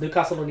possession stats?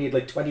 Newcastle only had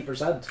like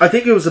 20%. I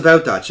think it was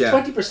about that, yeah.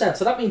 20%.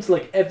 So that means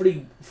like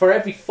for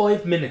every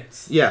 5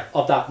 minutes Yeah.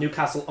 of that,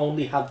 Newcastle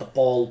only had the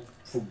ball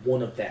for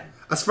one of them.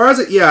 As far as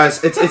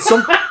it's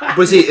some,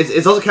 but see,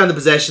 it's also kind of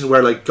possession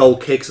where like goal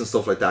kicks and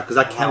stuff like that because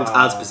that counts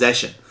as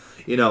possession.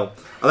 You know,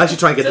 I'll actually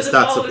try and get the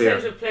stats up here. So the ball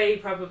was out of play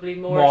probably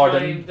more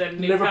time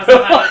than Liverpool.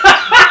 Newcastle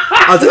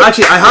had.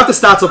 Actually, I have the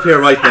stats up here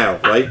right now.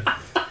 Right,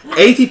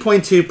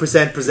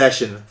 80.2%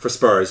 possession for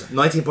Spurs,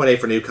 19.8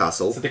 for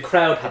Newcastle. So the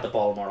crowd had the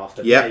ball more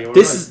often. Yeah, you were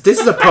this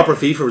is a proper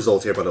FIFA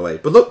result here, by the way.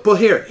 But look,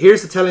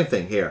 here's the telling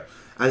thing here,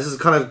 and this is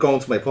kind of going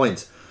to my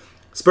point.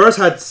 Spurs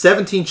had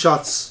 17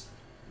 shots,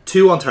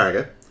 2 on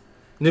target.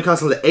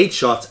 Newcastle had 8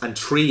 shots and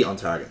 3 on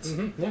target.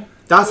 Yeah.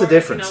 That's the More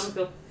difference.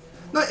 economical.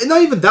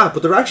 Not even that,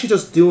 but they're actually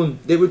just doing.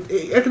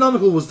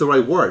 Economical was the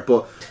right word,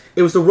 but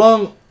it was the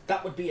wrong.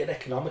 That would be an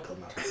economical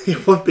matter.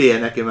 It would be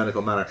an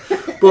ecumenical manner.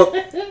 But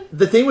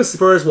the thing with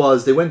Spurs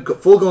was they went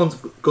full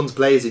guns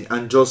blazing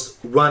and just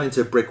ran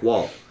into a brick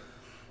wall,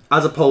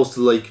 as opposed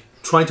to like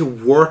trying to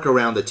work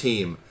around the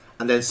team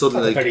and then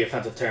suddenly. That's a very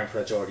offensive term for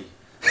a Geordie.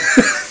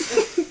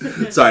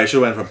 Sorry, I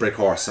should have went for a brick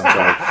horse. I'm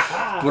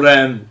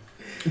sorry,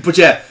 but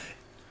yeah.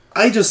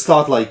 I just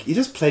thought like he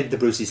just played the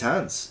Brucey's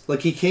hands.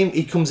 Like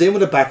he comes in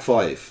with a back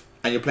five,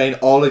 and you're playing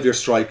all of your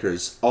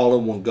strikers all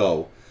in one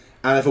go.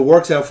 And if it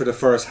works out for the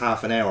first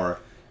half an hour,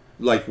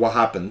 like what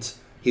happened,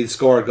 he'll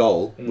score a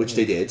goal, which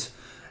they did.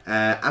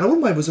 And I wouldn't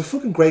mind. It was a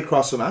fucking great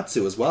cross from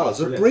Atsu as well. It was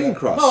a brilliant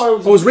cross. No,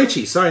 it was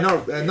Richie. Sorry,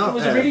 not. It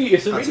was a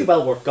really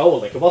well worked goal.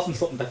 Like it wasn't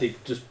something that they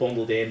just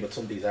bundled in with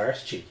somebody's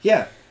arse cheek.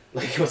 Yeah.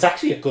 Like it was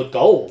actually a good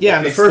goal. Yeah, like,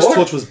 and the first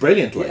touch was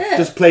brilliant. Like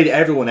just played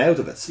everyone out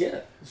of it.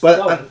 Yeah.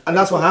 But and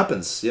that's what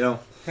happens, you know.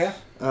 Yeah.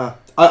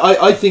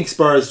 I think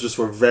Spurs just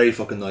were very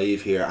fucking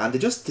naive here, and they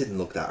just didn't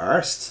look that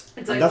arsed.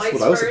 It's And like that's my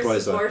what I was Spurs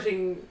surprised by.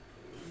 supporting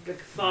like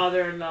a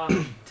father-in-law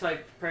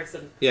type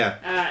person.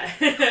 Yeah.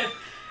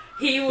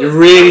 He was. You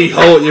really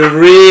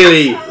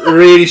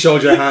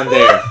showed your hand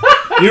there.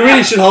 You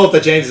really should hope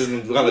that James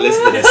isn't going to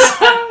listen to this.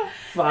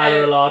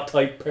 Father-in-law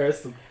type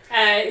person.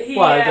 He's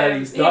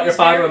not your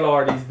father-in-law,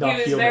 and he's not He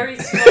was human. very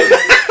smug.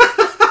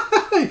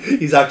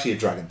 He's actually a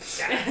dragon.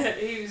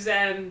 He was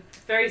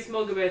very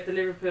smug about the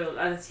Liverpool,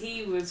 and as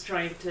he was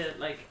trying to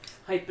like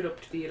hype it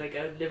up to be like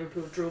a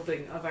Liverpool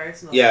drubbing of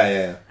Arsenal.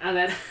 Yeah. And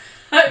then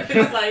I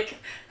was like,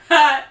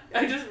 ha!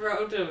 I just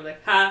wrote to him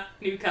like, ha!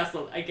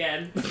 Newcastle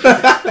again.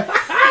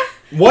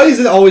 Why is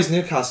it always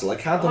Newcastle? I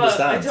can't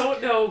understand. I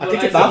don't know. I But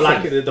think it's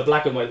baffling. the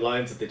black and white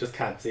lines that they just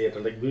can't see it.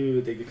 They're like,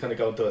 woo, they kind of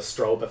go into a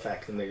strobe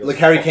effect. And they go, Like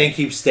Harry Kane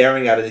keeps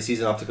staring at it and he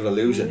sees an optical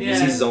illusion. Yeah. He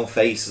sees his own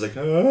face. He's like,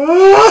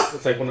 ah!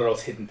 It's like one of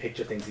those hidden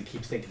picture things. He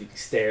keeps thinking if he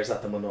stares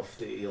at them enough,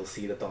 he'll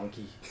see the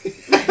donkey.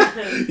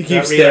 He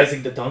Not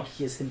realising the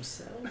donkey is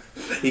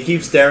himself. He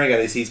keeps staring at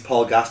it. He sees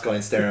Paul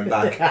Gascoigne staring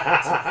back.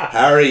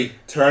 Harry,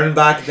 turn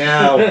back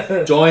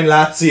now. Join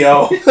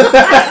Lazio.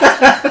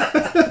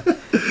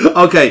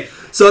 Okay,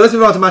 so let's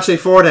move on to matchday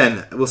 4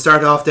 then. We'll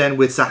start off then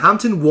with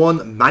Southampton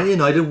 1, Man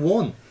United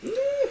 1.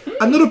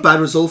 Another bad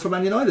result for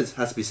Man United,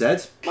 has to be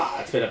said.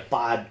 It's been a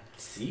bad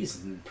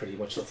season pretty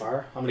much so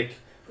far. How many?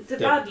 it's a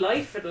bad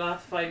life for the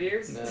last 5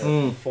 years.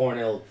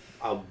 4-0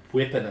 a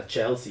whipping at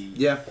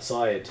Chelsea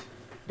aside,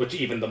 which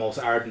even the most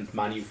ardent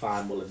Man U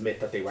fan will admit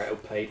that they were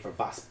outplayed for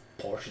vast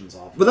portions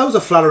of. But that was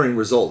a flattering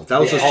result. That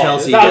was just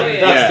Chelsea.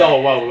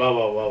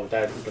 Whoa.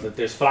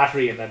 There's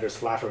flattery and then there's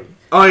flattery.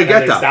 Oh, you and get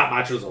there's that. that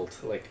match result.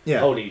 Like, Yeah.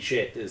 holy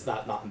shit, is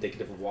that not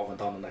indicative of what went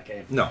on in that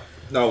game? No,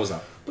 it was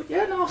not. But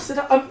yeah, no,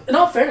 in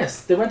all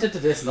fairness, they went into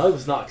this and I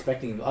was not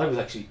expecting, I was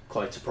actually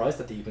quite surprised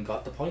that they even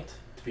got the point,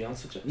 to be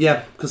honest with you.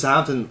 Yeah, because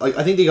Southampton,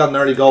 I think they got an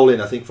early goal in,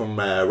 I think, from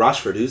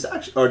Rashford, who's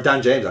actually, or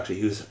Dan James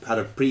actually, who's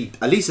had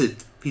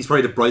he's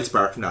probably the bright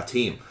spark from that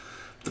team.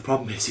 The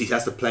problem is he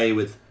has to play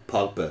with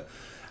Pogba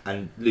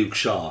and Luke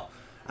Shaw,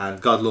 and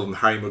God love him,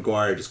 Harry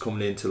Maguire just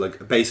coming into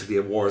like basically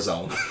a war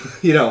zone,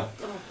 you know.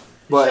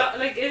 But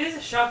Like it is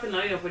a shocking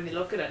lineup when you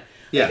look at it.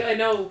 Yeah. Like, I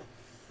know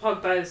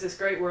Pogba is this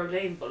great world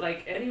name, but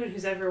like anyone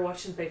who's ever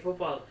watched him play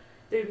football,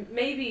 there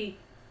maybe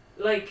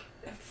like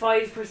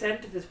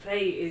 5% of his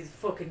play is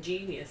fucking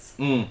genius.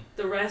 The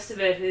rest of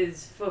it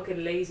is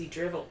fucking lazy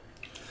drivel.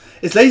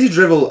 it's lazy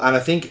drivel, and I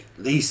think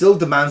he still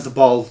demands the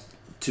ball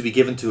to be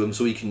given to him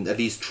so he can at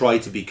least try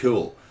to be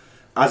cool,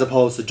 as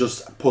opposed to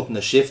just putting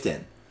a shift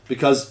in.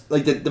 Because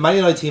like the Man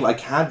United team, I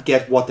can't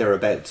get what they're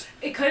about.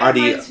 It kind Are of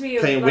they reminds me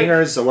of playing like,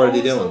 wingers, or what are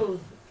they doing? Ozil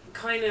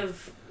kind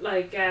of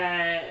like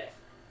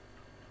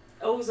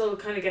Ozil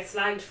kind of gets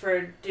slagged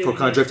for doing For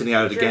kind of drifting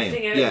out of the game.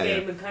 drifting out Yeah, of the yeah.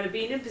 game and kind of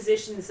being in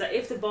positions that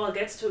if the ball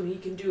gets to him, he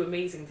can do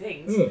amazing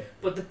things.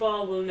 But the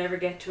ball will never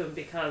get to him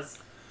because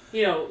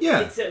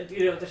it's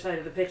the other side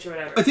of the pitch or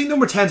whatever. I think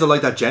number 10s are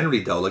like that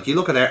generally though. Like you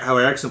look at how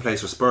Eriksen plays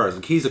for Spurs,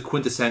 like he's a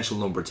quintessential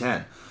number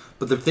 10.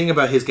 But the thing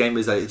about his game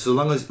is that so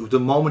long as the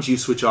moment you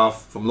switch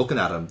off from looking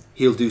at him,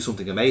 he'll do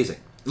something amazing.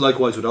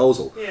 Likewise with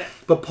Ozil. Yeah.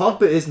 But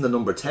Pogba isn't the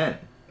number 10.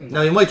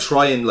 Now you might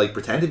try and like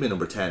pretend to be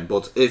number 10,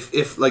 but if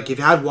you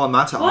had Juan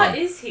Mata on, what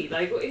is he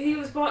like? He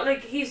was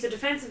like he's the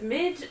defensive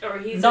mid, or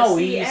he's a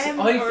CM,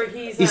 or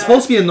he's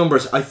supposed to be a number.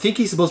 I think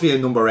he's supposed to be a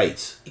number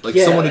 8, like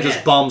someone who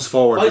just bombs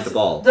forward with the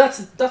ball. That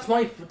was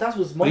my.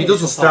 But he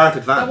doesn't start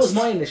advanced. That was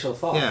my initial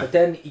thought. Yeah. But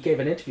then he gave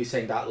an interview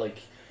saying that like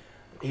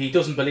he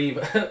doesn't believe.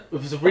 It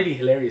was a really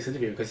hilarious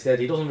interview because he said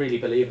he doesn't really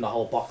believe in the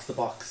whole box to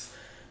box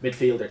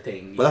midfielder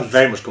thing. Well, that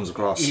very much comes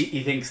across.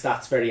 He thinks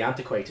that's very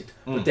antiquated.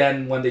 But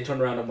then when they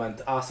turned around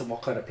and asked him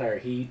what kind of player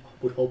he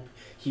would hope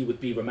he would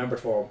be remembered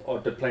for, or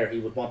the player he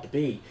would want to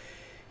be,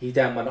 he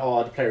then went,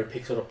 the player who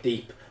picks it up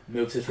deep,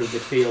 moves it through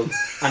midfield,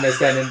 and is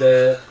then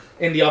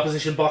in the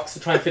opposition box to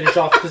try and finish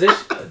off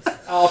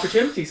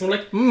opportunities. So I'm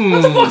like,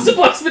 that's a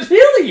box-to-box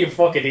midfielder, you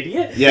fucking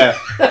idiot. Yeah.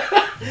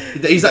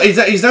 He's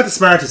not the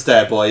smartest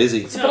boy, is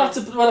he? But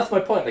that's my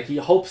point. Like, he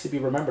hopes to be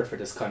remembered for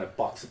this kind of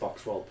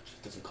box-to-box role, which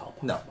he doesn't call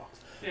box-to-box.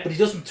 Yeah. But he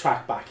doesn't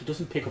track back. He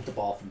doesn't pick up the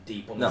ball from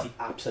deep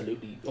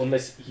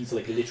unless he's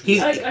like literally.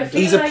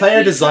 He's a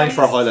player designed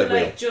for a highlight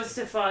reel.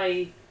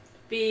 Justify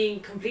being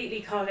completely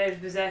caught out of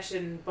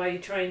possession by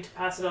trying to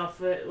pass it off.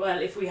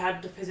 If we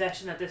had the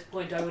possession at this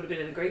point, I would have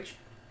been in a great.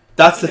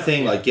 That's the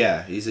thing.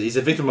 He's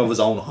a victim of his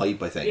own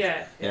hype. I think.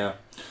 Yeah.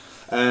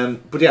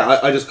 But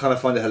I just kind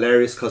of find it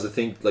hilarious because I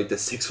think like the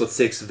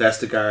 6'6"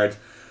 Vestergaard.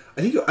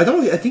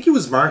 I think he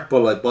was marked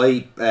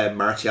by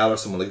Martial or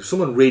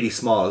someone really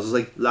small. It was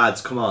like,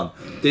 lads, come on,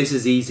 this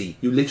is easy.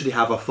 You literally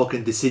have a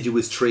fucking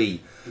deciduous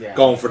tree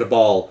going for the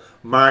ball.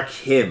 Mark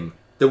him,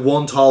 the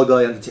one tall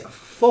guy on the team.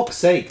 For fuck's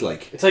sake,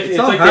 it's like they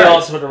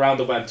all turned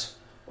around and went,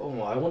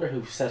 oh, I wonder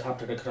who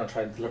Southampton are going to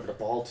try and deliver the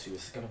ball to.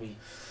 Is it going to be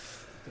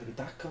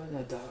that guy?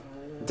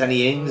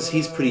 Danny Ings,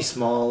 he's pretty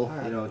small,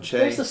 Che.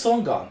 Where's the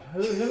sun gone?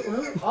 Who?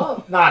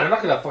 Oh, nah, they're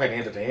not going to fucking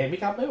hand it to him. He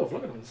can't move.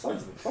 Look at him.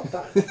 Fuck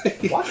that.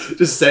 What?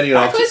 Just sending it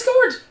off. That guy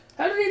scored.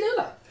 How did he do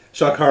that?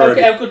 Shock hard.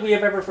 How could we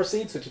have ever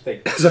foreseen such a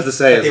thing? I was about to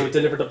say that they would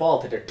deliver the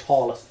ball to their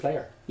tallest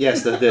player.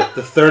 Yes, the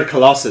third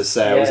Colossus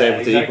was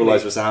able to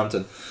equalise for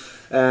Southampton.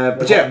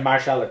 But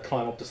Martial would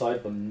climb up the side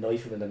of him,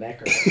 knife him in the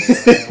neck or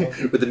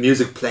something. With the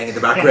music playing in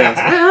the background.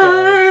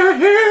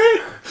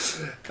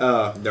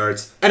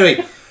 Nerds.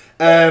 Anyway,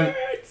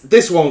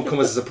 this won't come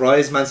as a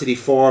surprise. Man City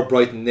 4,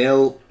 Brighton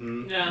 0.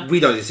 We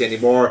don't need to see any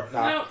more.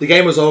 No. The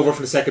game was over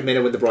from the second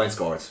minute when De Bruyne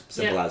scored.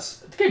 Simple as.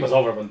 The game was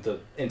over when the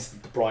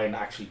instant De Bruyne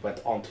actually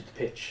went onto the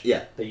pitch.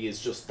 Yeah. That he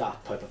is just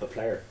that type of a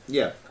player.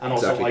 Yeah. And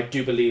also, I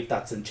do believe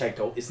that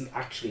Zinchenko isn't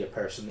actually a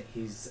person.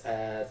 He's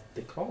the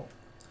clone.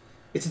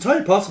 It's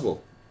entirely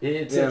possible.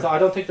 It's I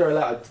don't think they're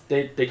allowed.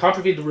 They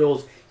contravened the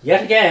rules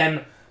yet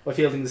again by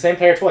fielding the same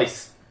player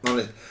twice.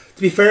 To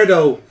be fair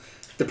though,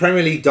 the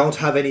Premier League don't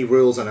have any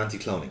rules on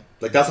anti-cloning.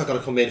 Like that's not going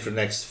to come in for the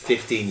next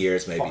 15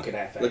 years maybe. Fucking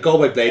FA. Like go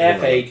by Blade Runner.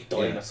 FA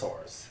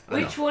dinosaurs.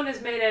 Which one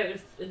is made out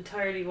of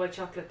entirely white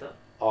chocolate though?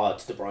 Oh,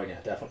 it's De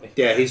Bruyne, definitely.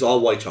 Yeah, he's all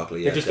white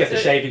chocolate. Yeah, they just get the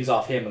shavings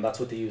off him, and that's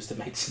what they use to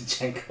make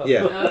Zinchenko.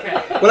 Yeah.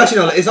 Okay. Well, actually,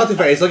 no, it's not too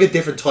fair. It's like a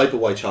different type of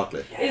white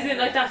chocolate. Yeah. Isn't it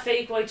like that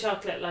fake white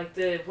chocolate, like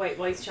the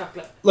white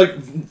chocolate? Like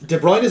De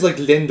Bruyne is like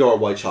Lindor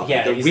white chocolate.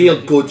 Yeah, the real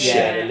like, good shit.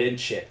 Yeah, the Lind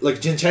shit. Like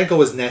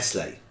Zinchenko is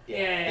Nestle.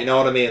 Yeah. You know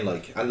what I mean?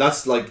 Like, and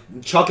that's like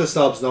chocolate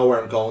snobs know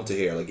where I'm going to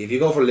here. Like, if you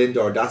go for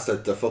Lindor, that's the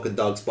fucking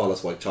dog's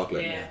bollock white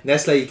chocolate. Yeah.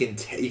 Nestle, you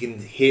can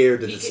hear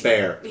the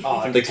despair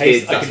from the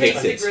kids. kids that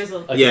taste takes it.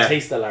 I can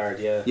taste the lard.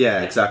 Yeah.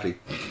 Yeah, exactly.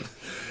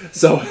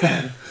 So,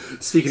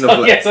 speaking of...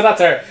 so that's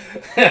our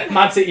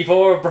Man City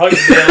 4, Brighton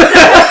 0.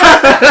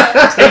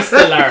 Taste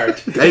the lard.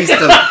 Taste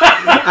the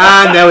lard.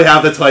 And now we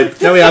have the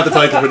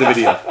title for the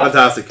video.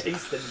 Fantastic.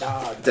 Taste the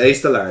lard.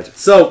 Taste the lard.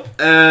 So,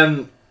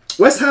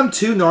 West Ham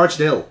 2, Norwich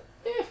 0.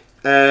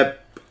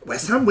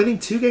 West Ham winning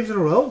 2 games in a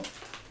row.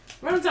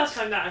 When was the last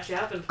time that actually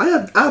happened? I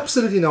have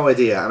absolutely no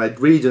idea, and I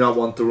really do not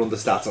want to run the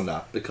stats on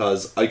that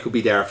because I could be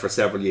there for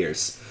several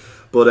years.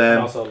 But and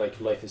also, like,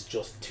 life is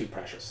just too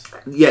precious.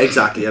 Yeah,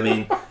 exactly. I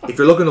mean, if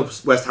you're looking up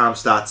West Ham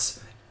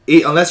stats,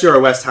 unless you're a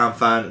West Ham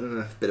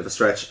fan, bit of a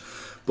stretch.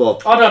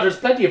 But no, there's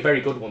plenty of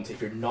very good ones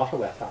if you're not a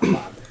West Ham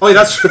fan. Oh, yeah,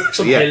 that's true.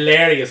 Some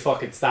hilarious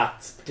fucking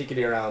stats,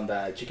 particularly around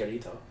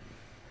Chicharito.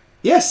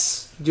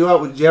 Yes. Do you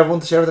have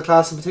one to share with the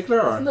class in particular?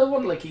 Or? Isn't there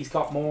one like he's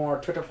got more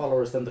Twitter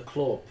followers than the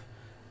club,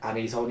 and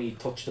he's only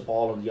touched the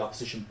ball in the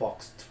opposition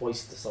box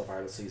twice so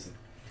far this season.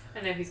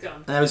 And now he's gone.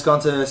 And now he's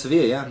gone to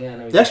Sevilla,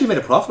 yeah. They actually made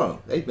a profit on him,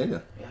 8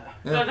 million. Yeah.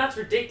 No, that's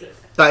ridiculous.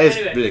 That is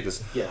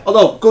ridiculous. Yeah.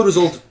 Although, good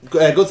result,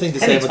 good thing to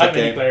say about that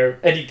game.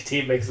 Any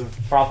team makes a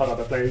profit on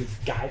a player who's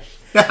gash.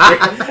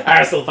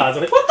 Arsenal fans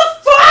are like, what the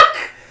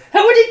fuck?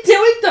 How are they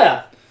doing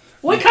that?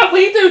 Why can't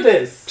we do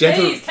this?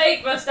 Please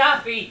take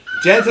Mustafi.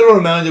 Gentle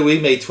reminder, we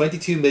made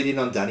 22 million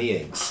on Danny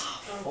Ings.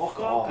 Fuck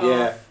off.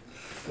 Yeah.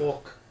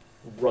 Fuck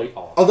right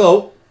off.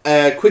 Although,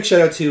 quick shout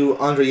out to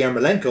Andrei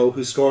Yarmolenko,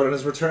 who scored on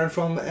his return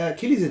from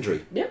Achilles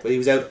injury. Yeah. But he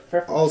was out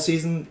all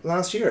season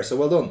last year, so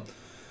well done.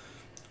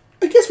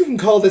 I guess we can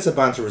call this a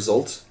banter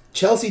result.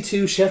 Chelsea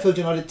 2, Sheffield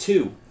United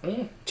 2.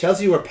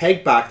 Chelsea were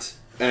peg backed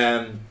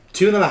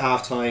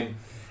 2.5 time,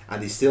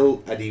 and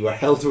he were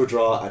held to a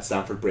draw at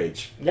Stamford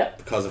Bridge. Yep.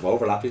 Because of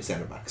overlapping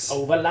centre backs.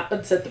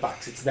 Overlapping centre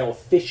backs. It's now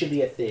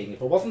officially a thing.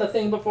 If it wasn't a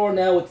thing before,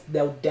 now it's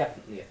now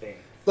definitely a thing.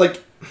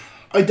 Like,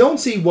 I don't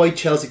see why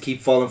Chelsea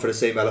keep falling for the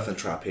same elephant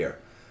trap here.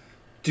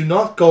 Do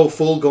not go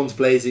full guns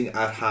blazing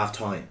at half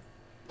time.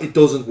 It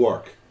doesn't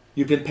work.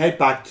 You've been pegged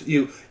back.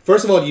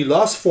 First of all, you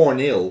lost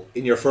 4-0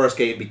 in your first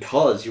game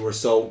because you were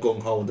so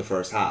gung-ho in the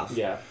first half.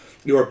 Yeah.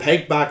 You were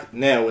pegged back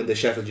now in the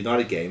Sheffield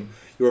United game.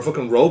 You were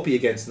fucking ropey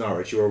against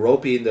Norwich. You were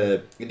ropey in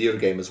the other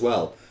game as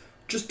well.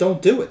 Just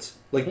don't do it.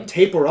 Like,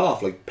 taper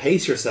off. Like,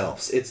 pace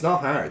yourselves. It's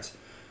not hard.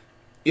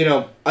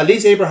 At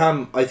least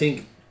Abraham, I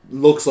think,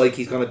 looks like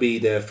he's going to be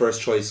the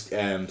first choice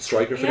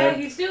striker for them.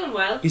 Yeah, he's doing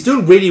well. He's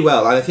doing really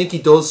well, and I think he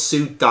does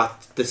suit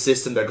the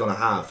system they're going to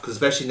have. Because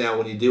especially now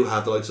when you do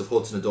have the likes of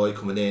Hudson-Odoi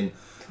coming in.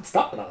 It's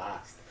not going to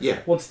last. Yeah.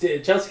 Once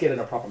Chelsea get in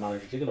a proper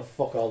manager, they're going to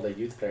fuck all their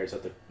youth players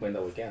out the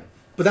window again.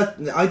 But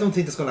I don't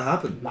think that's going to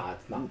happen. Nah,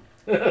 it's not.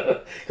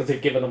 Because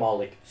they've given them all,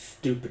 like,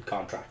 stupid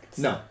contracts.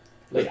 No.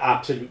 Like,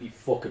 absolutely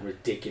fucking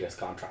ridiculous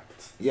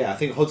contracts. Yeah, I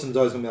think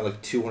Hudson-Odoi is going to be on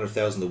like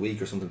 200,000 a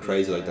week or something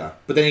crazy like that.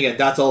 But then again,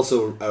 that's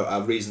also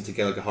a reason to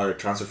get like a higher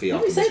transfer fee off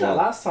them as well. Did we say that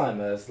last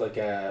time as like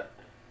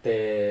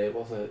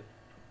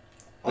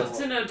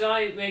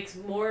Hudson-Odoi makes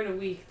more in a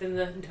week than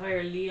the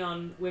entire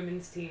Lyon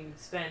women's team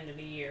spend in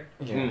a year.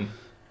 Yeah.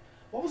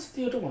 What was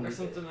the other one? Or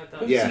something like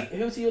that.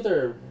 Who's the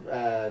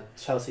other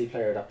Chelsea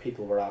player that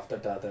people were after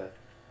that the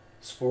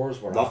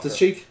Spurs were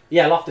Loftus-Cheek?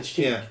 Yeah,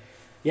 Loftus-Cheek. Yeah.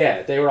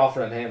 Yeah, they were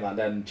offering him, and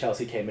then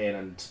Chelsea came in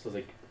and was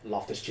like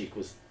Loftus-Cheek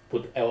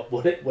would out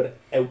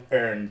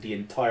earn the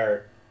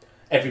entire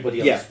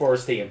everybody on the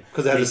Spurs team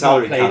because they had the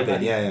salary cap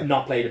in.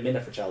 Not played a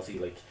minute for Chelsea,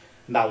 like,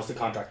 and that was the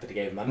contract that they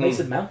gave him. And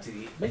Mason Mount,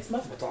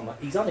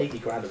 he's on 80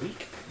 grand a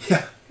week.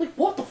 Yeah, like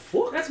what the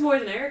fuck? That's more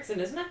than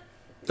Eriksen, isn't it?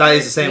 That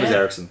is the same as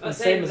Eriksen.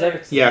 Same as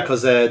Eriksen. Yeah,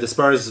 because the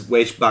Spurs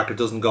wage bracket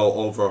doesn't go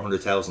over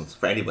 100,000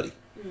 for anybody.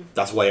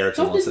 That's why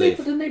Eriksen wants to leave.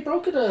 But then they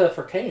broke it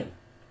for Kane.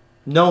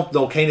 No,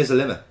 Kane is the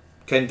limit.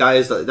 Kane, that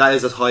is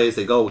as high as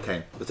they go with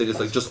Kane. I think it's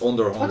like just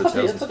under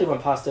 100,000. I thought they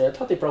went past there. I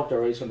thought they broke their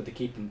rights when they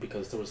keep him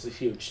because there was a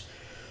huge.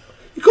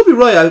 You could be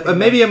right.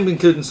 Maybe I'm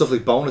including stuff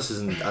like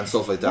bonuses and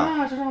stuff like that.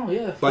 I don't know.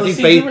 Yeah, but I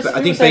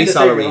think base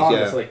salary.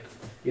 It's like,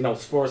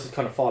 Spurs has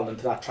kind of fallen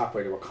into that trap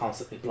where they were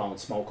constantly blowing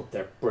smoke up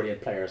their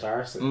brilliant players'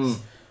 arses.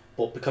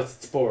 But because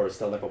it's Spurs,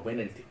 they'll never win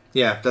anything.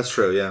 Yeah, that's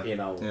true. Yeah,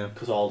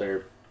 because all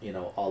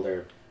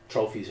their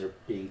trophies are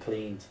being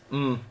cleaned.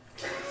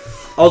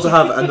 Also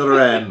have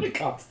another.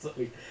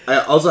 I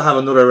also have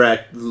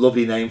another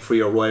lovely name for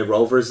your Roy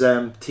Rovers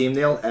team,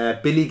 Neil.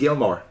 Billy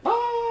Gilmore,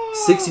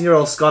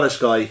 16-year-old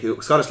Scottish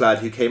lad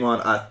who came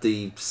on at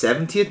the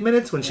 70th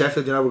minute when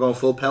Sheffield United were going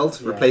full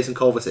pelt, replacing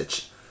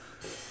Kovacic.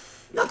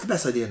 Not the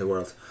best idea in the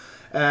world.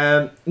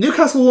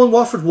 Newcastle won,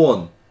 Watford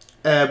won.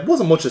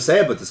 Wasn't much to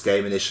say about this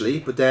game initially,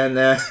 but then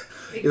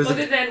it was.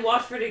 Other than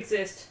Watford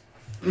exist.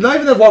 Not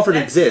even that Watford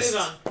exists,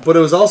 but it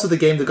was also the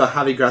game that got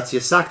Javi Gracia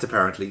sacked,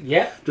 apparently.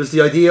 Yeah. Just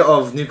the idea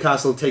of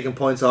Newcastle taking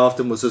points off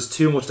them was just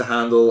too much to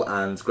handle,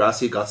 and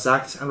Gracia got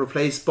sacked and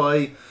replaced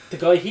by... The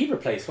guy he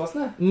replaced,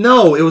 wasn't it?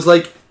 No, it was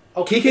like...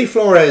 Kike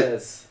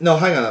Flores. No,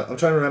 hang on. I'm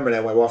trying to remember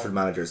now my Watford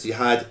managers. You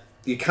had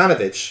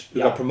Jukanovic,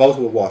 who got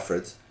promoted with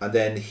Watford, and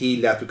then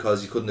he left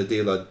because he couldn't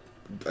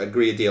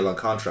agree a deal on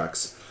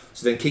contracts.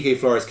 So then Kike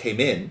Flores came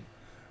in,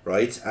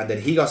 right? And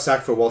then he got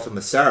sacked for Walter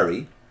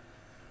Massari.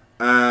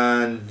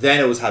 And then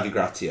it was Javi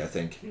Gracia, I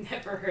think.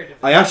 Never heard of it.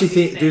 I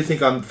actually do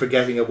think I'm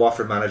forgetting a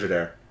Watford manager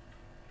there.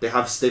 They've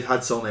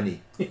had so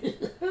many.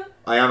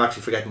 I am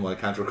actually forgetting one. I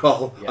can't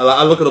recall. Yeah.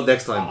 I'll look it up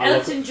next time.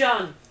 Elton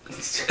John.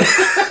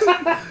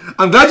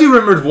 I'm glad you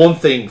remembered one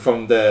thing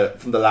from the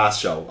last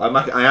show. I am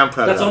proud of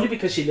that. That's only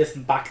because she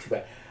listened back to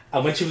it.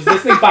 And when she was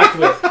listening back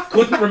to it,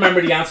 couldn't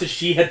remember the answers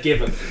she had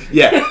given.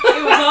 Yeah.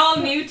 It was all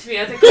new to me.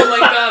 I was like, oh my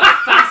god,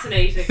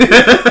 fascinating.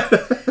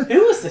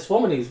 Who is this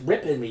woman who's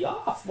ripping me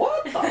off?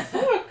 What the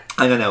fuck?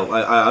 I don't know.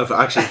 I've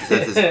actually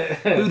said this.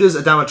 Who does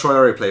Adama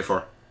Traore play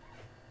for?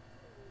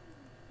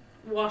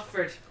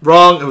 Watford.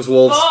 Wrong. It was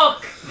Wolves.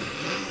 Fuck.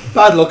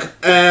 Bad luck.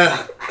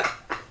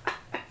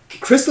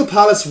 Crystal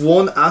Palace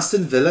 1,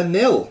 Aston Villa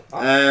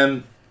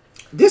 0.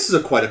 This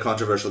is quite a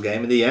controversial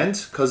game in the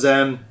end because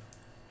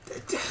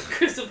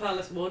Crystal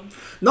Palace won.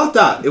 Not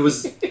that. It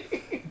was...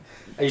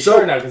 Are you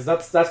sure now? Because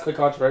that's quite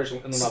controversial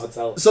in and of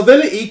itself. So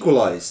Villa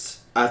equalised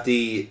at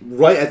the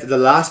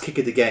last kick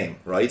of the game,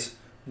 right?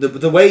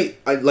 The way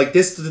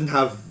this didn't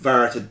have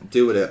VAR to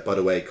do with it, by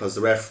the way, because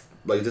the ref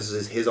this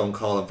is his own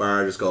call and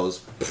VAR just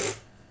goes,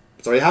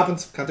 it's already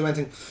happened, can't do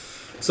anything.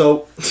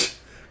 So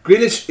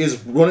Grealish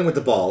is running with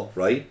the ball,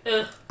 right?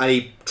 And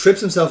he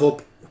trips himself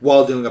up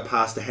while doing a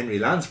pass to Henry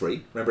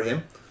Lansbury. Remember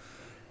him?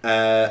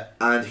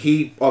 And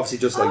he obviously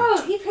just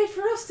he played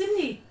for us, didn't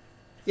he?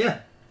 Yeah.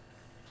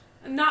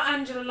 Not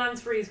Angela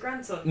Lansbury's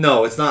grandson.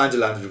 No, it's not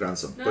Angela Lansbury's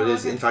grandson, No, but it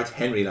is in fact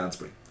Henry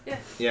Lansbury. Yeah.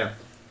 Yeah.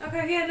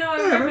 Okay, yeah, no, I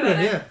remember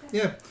that.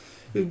 Yeah.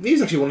 He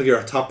was actually one of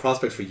your top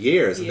prospects for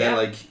years, and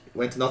then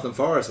went to Nottingham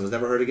Forest and was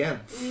never heard again.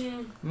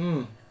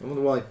 I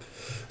wonder why.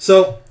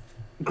 So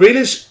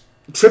Grealish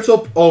trips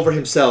up over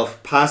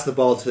himself, passing the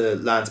ball to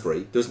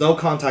Lansbury. There's no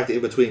contact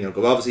in between them.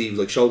 Obviously, he was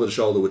like shoulder to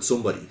shoulder with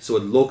somebody, so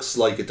it looks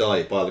like a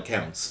dive by all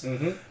accounts.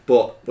 Mm-hmm.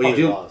 But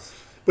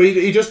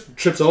he just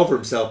trips over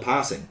himself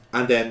passing,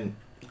 and then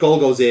goal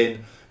goes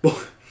in.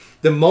 But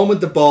the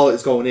moment the ball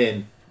is going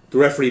in, the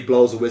referee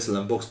blows a whistle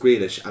and books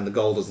Grealish, and the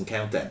goal doesn't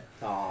count then.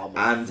 Oh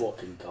my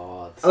fucking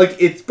god! Like,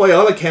 it's by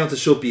all accounts, it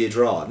should be a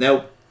draw.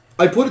 Now,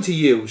 I put it to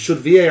you: should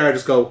VAR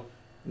just go,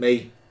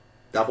 mate?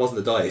 That wasn't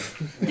a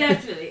dive.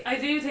 Definitely. I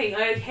do think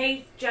I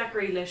hate Jack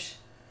Grealish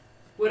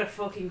with a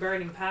fucking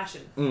burning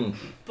passion.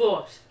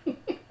 But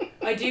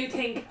I do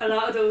think a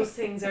lot of those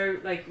things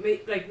are like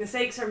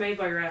mistakes are made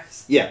by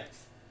refs. Yeah.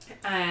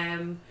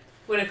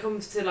 When it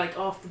comes to like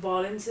off the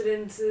ball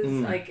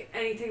incidences, like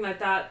anything like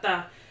that,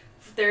 that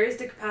there is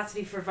the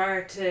capacity for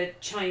VAR to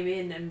chime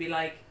in and be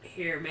like,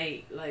 here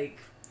mate, like,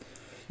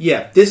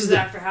 yeah, this is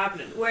after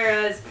happening.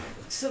 Whereas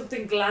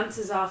something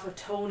glances off a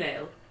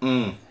toenail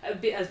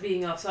as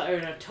being offside, or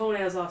a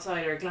toenail's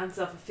offside, or glances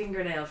off a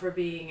fingernail for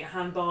being a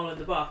handball in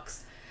the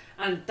box,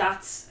 and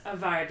that's a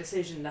VAR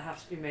decision that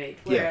has to be made.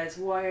 Whereas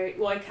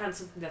why can't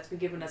something that's been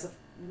given as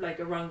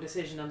a wrong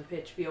decision on the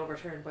pitch be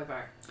overturned by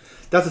VAR?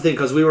 That's the thing,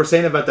 because we were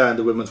saying about that in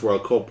the Women's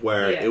World Cup,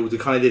 where they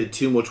kind of did it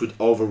too much with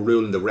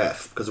overruling the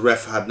ref, because the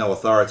ref had no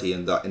authority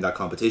in that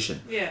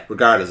competition. Yeah.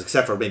 Regardless,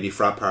 except for maybe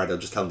Frappard, they'll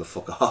just tell him to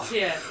fuck off.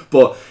 Yeah.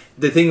 But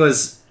the thing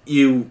was,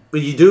 when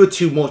you do it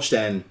too much,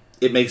 then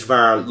it makes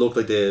VAR look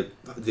like the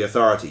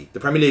authority. The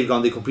Premier League have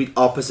gone the complete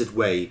opposite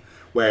way,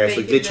 where it's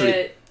like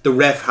literally the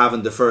ref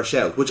having the first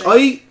shout, which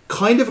I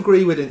kind of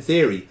agree with in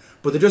theory,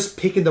 but they're just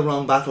picking the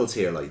wrong battles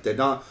here. Like,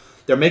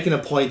 they're making a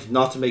point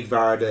not to make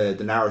VAR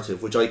the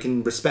narrative, which I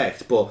can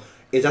respect, but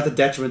is at the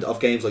detriment of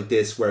games like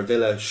this where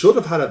Villa should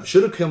have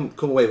come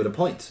away with a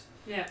point.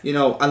 Yeah. You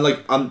know,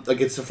 and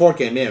it's the fourth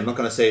game in. I'm not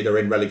going to say they're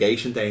in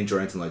relegation danger or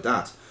anything like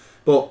that,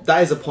 but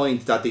that is a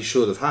point that they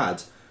should have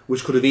had,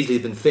 which could have easily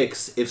been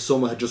fixed if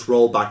someone had just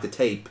rolled back the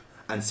tape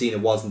and seen it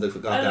wasn't the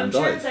goddamn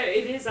dive. I'm sure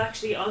it is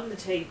actually on the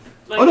tape.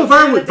 Like, oh no,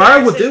 VAR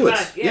would do it.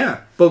 Back,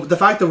 yeah, but the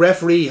fact the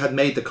referee had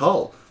made the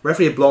call,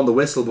 referee had blown the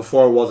whistle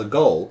before it was a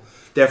goal.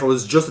 Therefore, it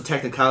was just a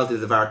technicality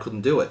that the VAR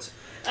couldn't do it.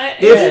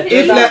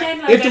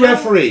 If the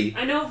referee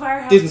I know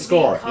VAR didn't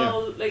score,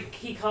 like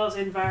he calls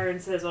in VAR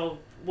and says, "Oh,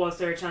 was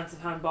there a chance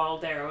of handball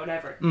there or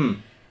whatever?"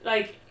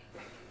 Like,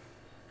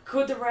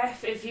 could the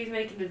ref, if he's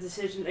making a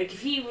decision, like if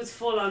he was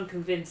full on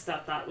convinced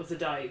that was a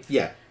dive,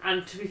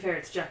 and to be fair,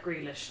 it's Jack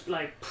Grealish,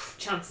 like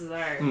chances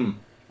are,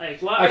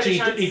 like what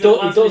actually are the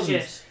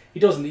chances he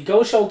doesn't. He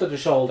goes shoulder to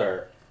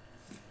shoulder,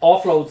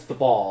 offloads the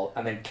ball,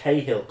 and then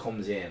Cahill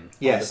comes in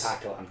on the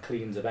tackle and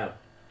cleans him out.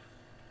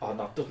 Oh,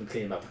 not doesn't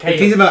clean him out. He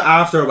cleans him out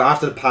after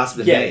the pass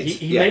has been made.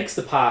 He makes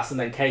the pass, and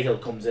then Cahill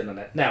comes in on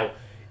it. Now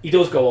he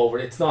does go over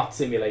it. It's not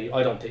simulated.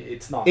 I don't think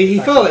it's not. He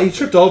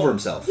tripped over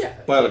himself.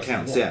 By all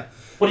accounts.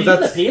 But he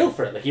didn't appeal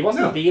for it. Like, he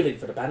wasn't appealing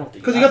for the penalty.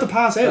 Because he got the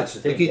pass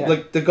out.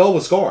 Like the goal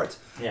was scored.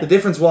 The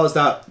difference was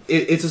that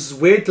it's this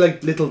weird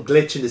little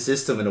glitch in the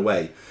system in a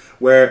way,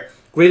 where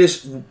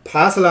Grealish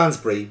passed to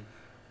Lansbury,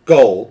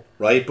 goal,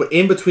 right? But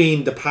in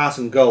between the pass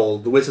and goal,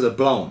 the whistle had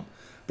blown.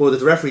 But if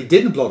the referee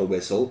didn't blow the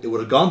whistle, it would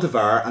have gone to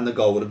VAR and the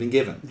goal would have been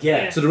given.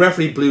 Yeah. So the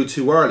referee blew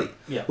too early.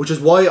 Yeah. Which is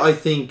why I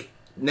think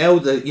now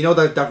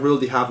that rule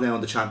they have now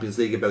in the Champions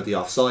League about the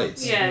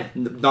offsides,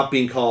 not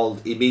being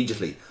called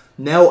immediately.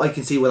 Now I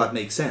can see where that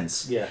makes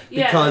sense. Yeah.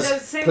 Because that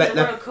was the same with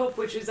the World Cup,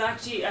 which was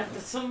actually at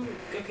some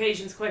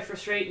occasions quite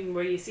frustrating,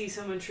 where you see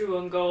someone through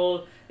on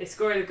goal, they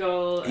score the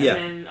goal, and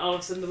then all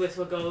of a sudden the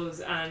whistle goes,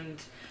 and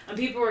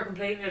people were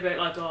complaining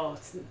about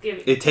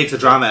it takes the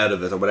drama out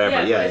of it or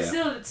whatever.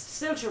 It's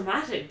still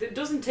traumatic. It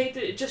doesn't take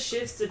it just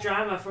shifts the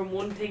drama from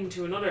one thing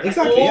to another.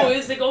 Exactly. Like,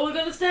 is the goal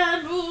going to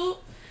stand? Ooh.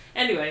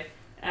 Anyway,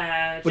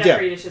 Jack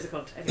Grealish is a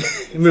cunt.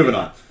 Anyway, moving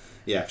on.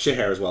 Yeah, shit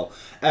hair as well.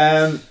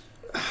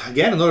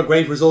 Again, another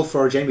great result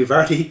for Jamie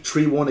Vardy,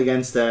 3-1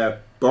 against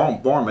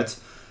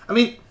Bournemouth. I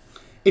mean,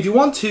 if you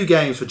want two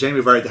games for Jamie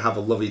Vardy to have a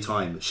lovely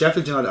time,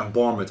 Sheffield United and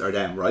Bournemouth are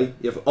them, right?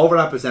 You have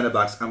overlap as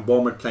centre-backs and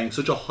Bournemouth playing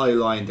such a high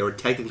line, they were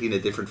technically in a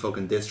different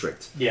fucking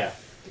district. Yeah.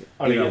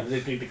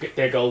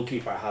 Their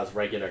goalkeeper has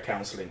regular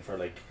counselling for,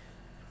 like,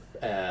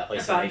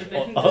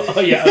 isolation.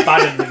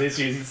 Abandonment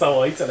issues. He's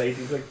so isolated.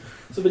 He's like,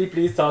 somebody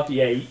please talk to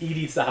you. He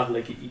needs to have,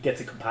 like, he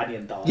gets a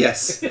companion dog.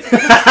 Yes. He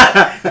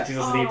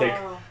doesn't need, like...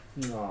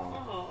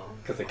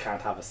 Because they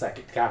can't have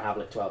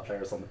like 12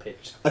 players on the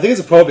pitch. I think it's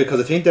a problem because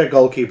I think their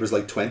goalkeeper's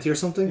like 20 or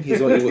something. He's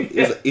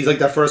like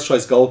their first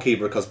choice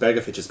goalkeeper because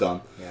Begovic is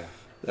gone.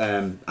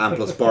 And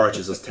plus Boric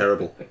is just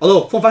terrible.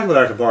 Although, fun fact about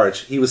Arthur Boric,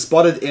 he was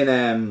spotted in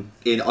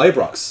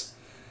Ibrox,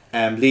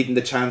 leading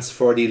the chance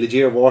for the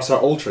Legia Warsaw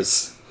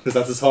Ultras because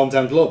that's his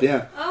hometown club.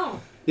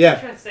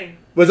 Interesting.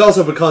 But it's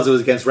also because it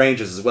was against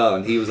Rangers as well,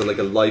 and he was like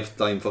a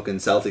lifetime fucking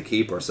Celtic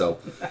keeper. So,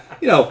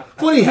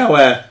 funny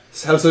how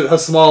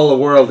small a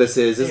world this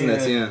is, isn't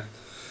it? Yeah.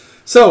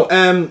 So,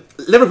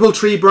 Liverpool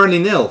 3,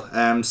 Burnley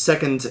 0.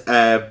 Second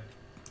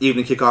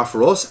evening kick-off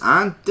for us,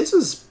 and this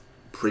is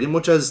pretty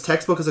much as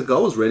textbook as it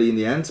goes, really, in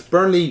the end.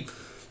 Burnley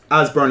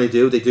as Burnley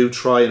do, they do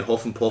try and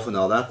huff and puff and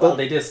all that. Well,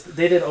 But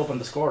they did open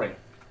the scoring.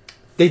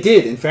 they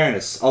did, in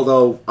fairness.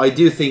 Although I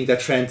do think that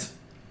Trent,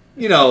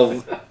 you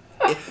know,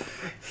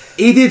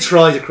 he did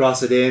try to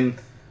cross it in.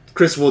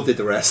 Chris Wood did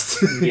the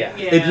rest. Yeah.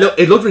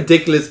 It looked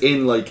ridiculous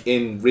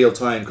in real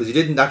time because you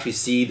didn't actually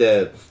see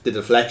the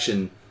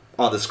deflection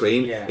on the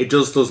screen. Yeah. It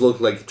just does look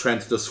like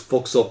Trent just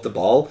fucks up the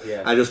ball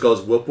and just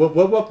goes whoop whoop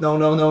whoop whoop,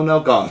 no,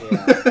 gone.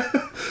 Yeah.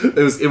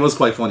 It was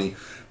quite funny.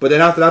 But then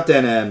after that,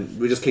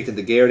 we just kicked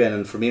into gear then,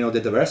 and Firmino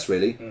did the rest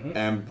really.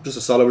 Just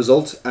a solid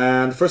result,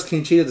 and the first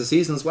clean sheet of the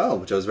season as well,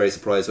 which I was very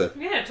surprised with.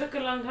 Yeah, it took a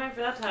long time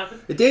for that to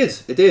happen. It did.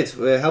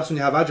 It helps when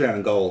you have Adrian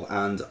in goal,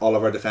 and all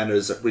of our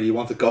defenders really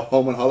want to go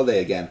home on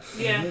holiday again.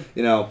 Yeah.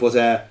 You know, but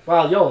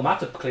Well,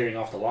 Matip clearing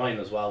off the line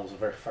as well was a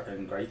very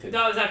fucking great thing.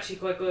 That was actually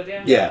quite good,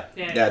 yeah.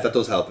 yeah, that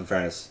does help in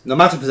fairness. No,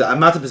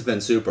 Matip has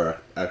been super.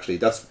 Actually,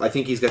 I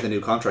think he's getting a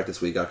new contract this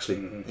week. Actually,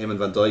 him and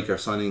Van Dijk are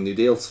signing new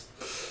deals,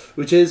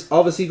 which is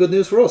obviously good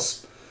news for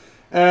us.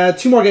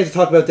 2 more games to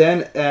talk about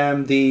then.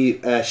 The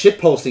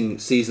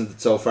shitposting season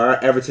so far,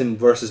 Everton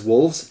versus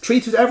Wolves.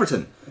 3-2 to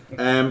Everton.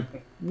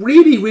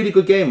 Really, really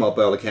good game by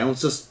all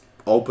accounts. Just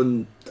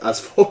open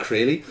as fuck,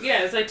 really.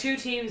 Yeah, it's like 2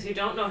 teams who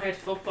don't know how to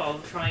football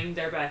trying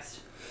their best.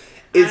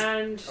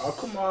 Oh,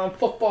 come on,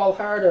 football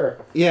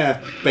harder.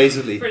 Yeah,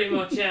 basically. Pretty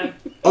much, yeah.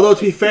 Although,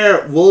 to be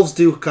fair, Wolves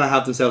do kind of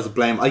have themselves to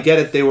blame. I get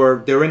it. They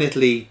were in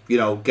Italy, you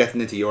know,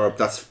 getting into Europe.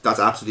 That's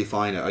absolutely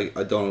fine.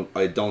 I don't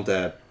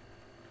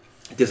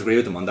disagree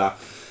with them on that,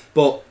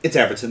 but it's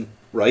Everton,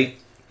 right?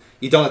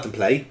 You don't let them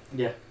play.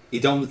 Yeah. You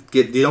don't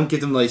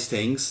give them nice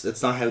things.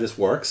 That's not how this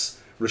works.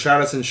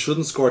 Richarlison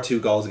shouldn't score 2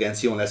 goals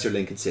against you unless you're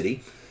Lincoln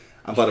City.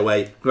 And by the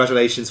way,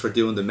 congratulations for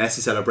doing the Messi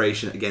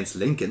celebration against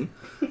Lincoln.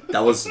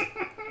 That was,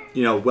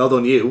 you know, well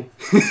done you.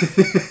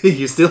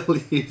 you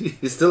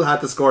still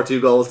had to score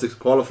 2 goals to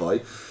qualify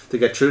to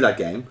get through that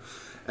game.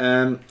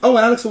 And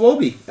Alex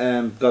Iwobi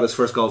got his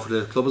first goal for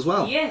the club as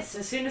well. Yes,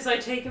 as soon as I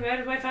take him out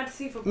of my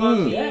fantasy football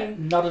team. Yeah,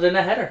 nodded in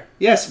a header.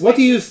 Yes. What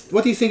do you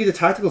think of the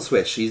tactical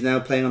switch? He's now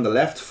playing on the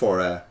left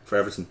for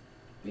Everton.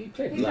 He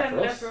played He left played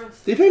for left us. for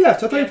us. Did he play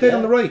left? I thought he played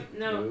on the right.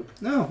 No.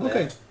 No.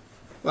 Okay.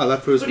 Well,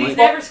 that proves. But he's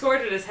my... never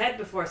scored with his head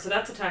before, so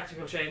that's a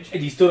tactical change.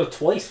 And he's done it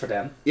twice for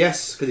them.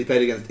 Yes, because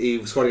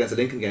he scored against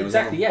the Lincoln game.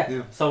 Exactly, as well.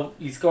 yeah. So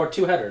he scored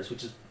 2 headers,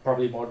 which is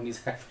probably more than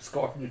he's ever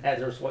scored in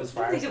headers. I don't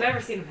think I've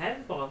ever seen him head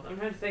the ball. I'm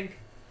trying to think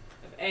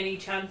of any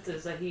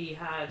chances that he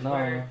had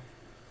where...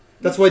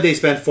 That's why they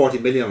spent 40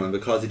 million on him,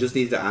 because they just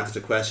needed to answer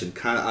the question: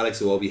 can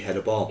Alex Iwobi head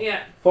a ball?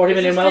 Yeah. 40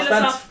 million well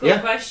spent. It's a philosophical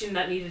question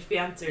that needed to be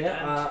answered.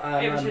 Yeah,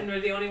 and Everton were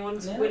the only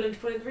ones willing to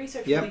put in the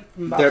research. Yeah,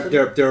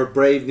 they're a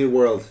brave new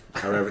world,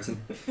 our Everton.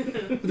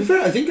 But to be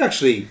fair, I think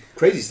actually,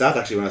 crazy stat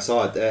actually when I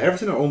saw it,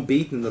 Everton are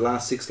unbeaten in the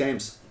last 6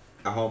 games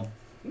at home.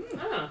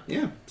 Ah.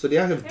 Yeah, so they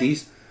have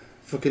these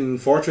fucking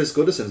Fortress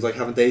Goodisons, like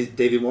having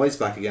Davy Moyes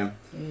back again.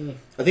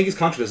 I think his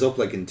contract is up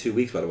like in 2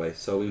 weeks, by the way,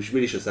 so we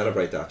really should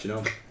celebrate that, you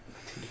know.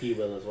 He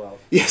will as well.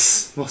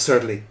 Yes, most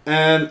certainly.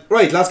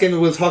 Right, last game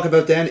we'll talk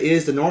about then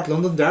is the North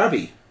London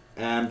Derby.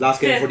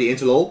 Last game for the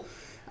Interlull.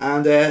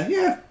 And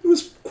it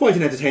was quite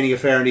an entertaining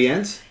affair in the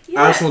end.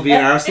 Yeah, Arsenal being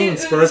Arsenal and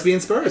Spurs being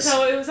Spurs.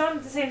 So it was on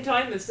at the same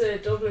time as the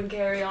Dublin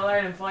Kerry All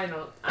Ireland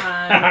final.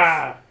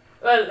 And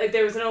well, like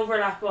there was an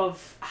overlap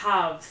of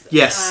halves.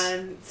 Yes.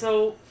 And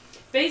so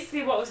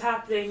basically what was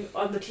happening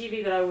on the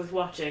TV that I was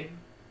watching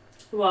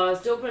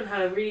was Dublin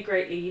had a really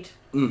great lead.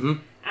 Mm-hmm.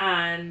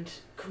 And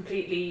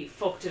completely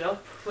fucked it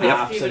up with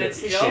a few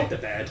minutes to go. Shit the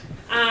bed.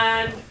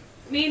 And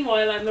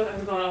meanwhile, I'm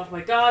going, oh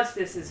my god,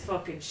 this is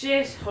fucking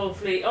shit.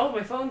 Hopefully,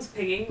 my phone's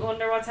pinging.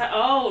 Wonder what's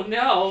happening. Oh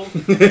no,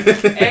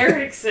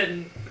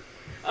 Ericsson.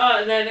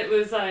 And then it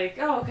was like,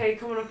 okay,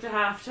 coming up to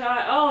half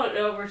time. Oh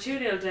no, we're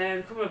 2-0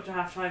 down. Coming up to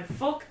half time.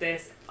 Fuck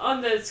this.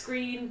 On the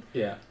screen,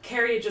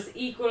 Kerry had just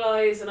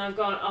equalised, and I've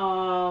gone,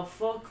 oh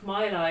fuck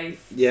my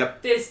life.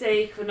 Yep. This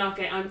day could not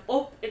get. I'm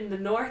up in the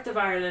north of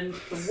Ireland,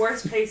 the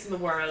worst place in the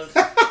world.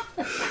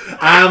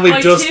 And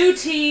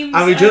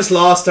we just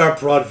lost our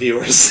prod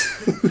viewers.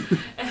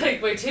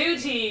 Like my 2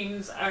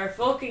 teams are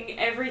fucking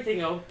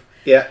everything up.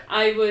 Yeah.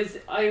 I was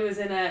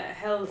in a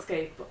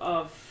hellscape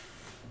of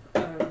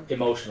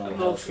emotional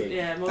hellscape.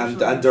 Yeah,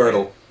 emotional and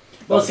Durdle.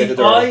 Well,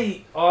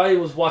 see, I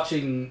was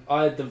watching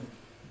the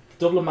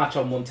Dublin match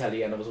on one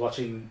telly, and I was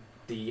watching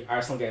the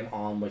Arsenal game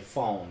on my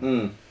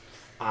phone,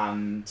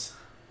 and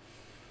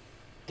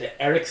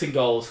the Ericsson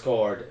goal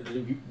scored.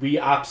 We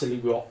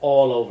absolutely were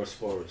all over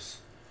Spurs.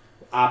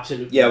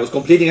 Absolutely. Yeah, it was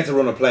completing it to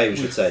run a play, we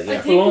should say. Yeah. I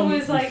think it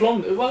was like...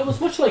 it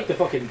was much like the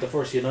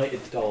first United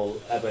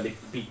goal when they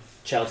beat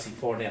Chelsea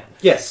 4-0.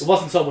 Yes. It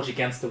wasn't so much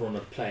against the run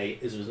of play,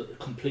 it was a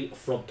complete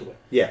affront to it.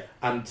 Yeah.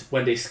 And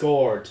when they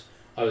scored,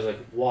 I was like,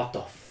 what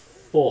the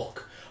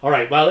fuck?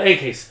 Alright, well, in any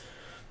case,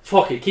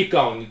 fuck it, keep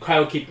going. The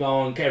crowd keep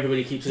going,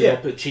 everybody keeps it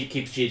up, the cheek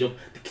keeps G'd up.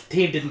 The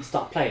team didn't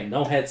stop playing,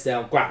 no heads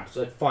down, grand.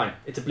 So fine,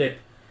 it's a blip.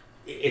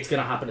 It's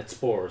going to happen at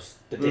Spurs,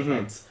 the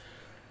difference.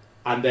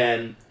 And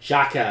then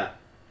Xhaka.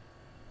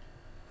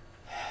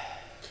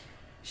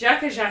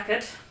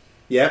 Xhaka.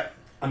 Yeah.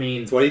 I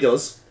mean... That's what he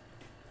does.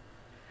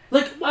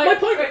 Like, my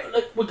point...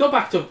 like we go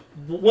back to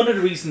one of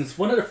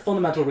the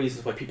fundamental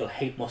reasons why people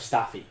hate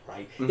Mustafi,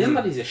 right? Isn't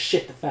that he's a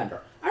shit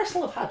defender?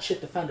 Arsenal have had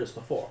shit defenders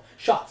before.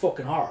 Shock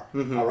fucking horror.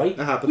 Alright?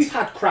 It happens. We've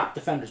had crap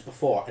defenders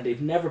before and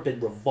they've never been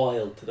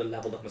reviled to the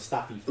level that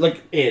Mustafi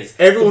is.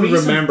 Everyone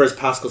remembers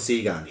Pascal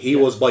Segan. He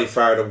was by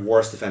far the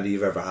worst defender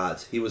you've ever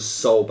had. He was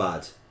so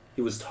bad.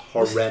 He was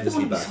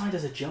horrendously bad. He signed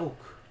as a joke.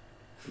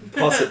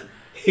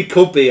 He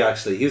could be,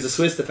 actually. He was a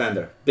Swiss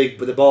defender. Big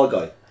with the ball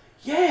guy.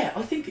 Yeah,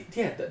 I think,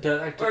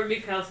 or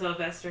Mikael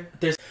Sylvester.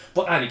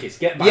 But in any case,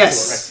 getting back to it,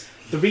 right?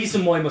 The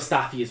reason why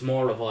Mustafi is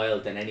more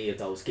reviled than any of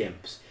those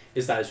gimps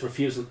is that his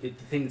refusal, the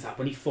thing is that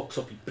when he fucks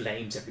up, he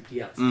blames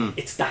everybody else.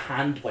 It's the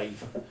hand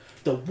waving.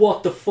 The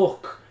what the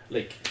fuck?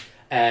 Like,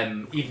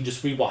 even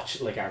just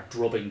rewatch like our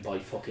drubbing by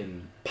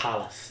fucking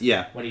Palace.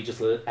 Yeah. When he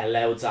just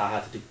allowed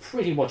Zaha to do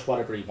pretty much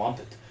whatever he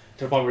wanted.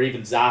 To the point where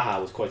even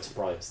Zaha was quite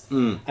surprised.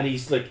 And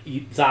he's like,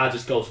 Zaha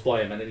just goes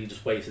by him and then he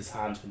just waves his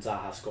hands when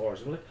Zaha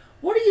scores. And we're like,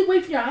 what are you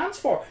waving your hands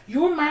for?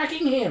 You're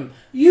marking him.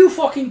 You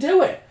fucking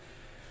do it.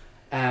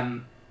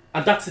 And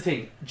that's the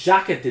thing.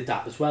 Xhaka did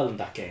that as well in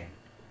that game.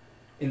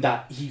 In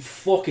that he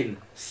fucking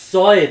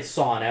side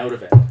Son out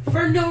of it.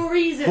 For no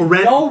reason.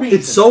 No reason.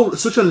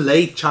 It's such a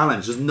late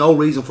challenge. There's no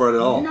reason for it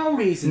at all. No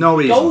reason. No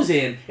reason. He goes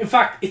in. In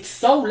fact, it's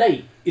so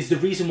late is the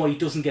reason why he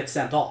doesn't get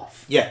sent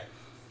off. Yeah.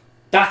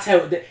 That's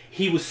how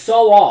he was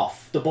so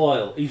off the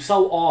boil. He was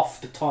so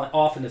off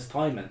off in his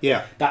timing.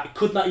 Yeah. That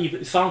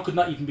Son could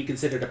not even be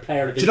considered a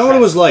player of interest. Do you know what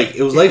it was like?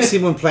 It was like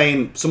someone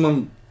playing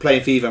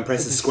FIFA and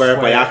pressing square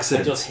by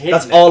accident.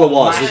 That's all it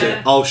was. Was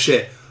it? Oh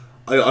shit!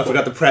 I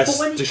forgot to press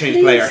to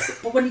change player.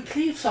 But when he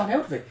cleaves Son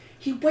out of it,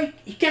 he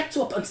gets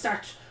up and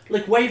starts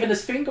like waving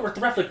his finger at the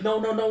ref like no.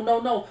 I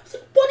was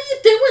like, what are you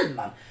doing,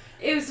 man?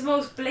 It was the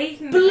most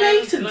blatant.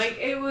 Like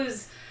it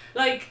was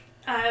like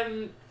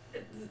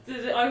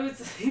I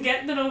was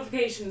getting the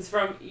notifications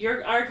from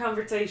our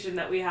conversation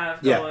that we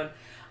have going.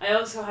 I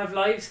also have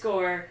live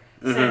score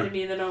sending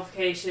me the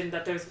notification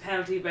that there's a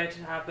penalty about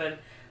to happen.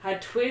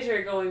 Had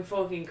Twitter going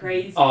fucking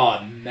crazy.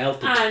 Oh,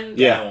 melted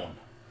down.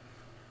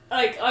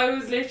 Like I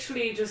was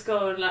literally just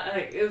going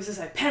like it was just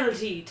like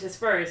penalty to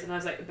Spurs and I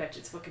was like I bet you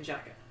it's fucking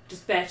Xhaka.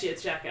 Just bet you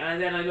it's Xhaka.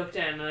 And then I looked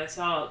down and I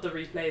saw the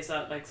replays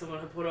that like someone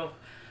had put up.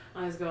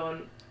 I was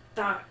going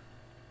that.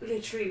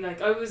 Literally,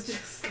 like I was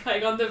just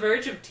like on the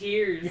verge of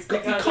tears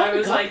because I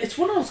was like, it's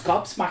one of those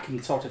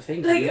gobsmacking sort of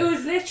things. Like it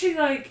was literally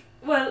like,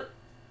 well,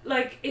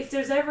 like if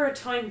there's ever a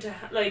time to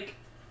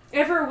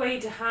ever a way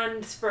to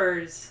hand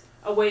Spurs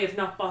a way of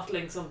not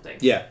bottling something.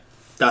 Yeah,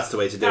 that's the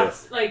way to do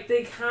it. Like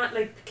they can't.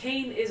 Like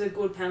Kane is a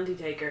good penalty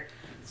taker.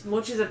 As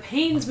much as it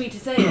pains me to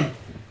say it,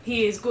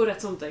 he is good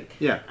at something.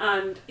 Yeah,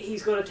 and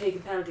he's good at taking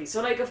penalties.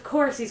 So like, of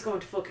course he's going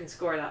to fucking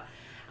score that.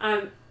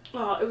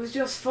 It was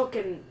just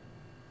fucking.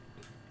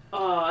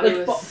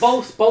 Like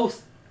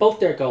both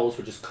their goals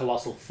were just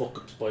colossal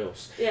fuck-ups by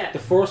us. Yeah. The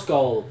first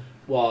goal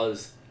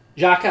was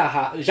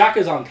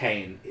Xhaka's on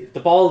Kane. The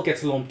ball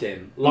gets lumped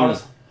in.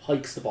 Lawrence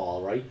hikes the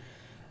ball, right?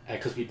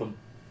 Because we've been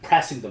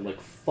pressing them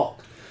like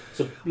fuck.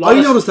 So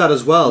I noticed that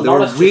as well. They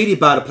were really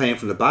bad at playing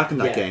from the back in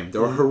that game. They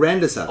were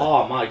horrendous at it.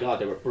 Oh my god,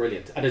 they were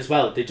brilliant. And as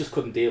well, they just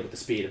couldn't deal with the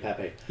speed of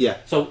Pepe. Yeah.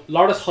 So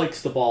Loris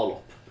hikes the ball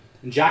up.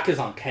 And Xhaka's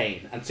on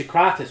Kane. And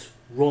Socrates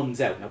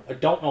runs out. Now, I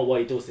don't know why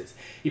he does this.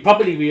 He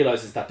probably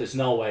realises that there's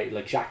no way,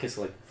 like, Xhaka's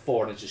like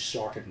 4 inches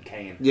shorter than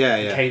Kane.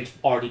 Yeah. Kane's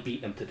already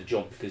beaten him to the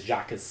jump because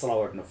Xhaka's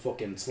slower than a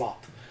fucking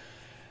sloth.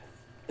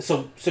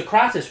 So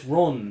Socrates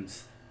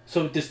runs.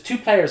 So there's 2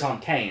 players on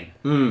Kane.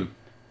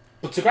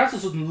 But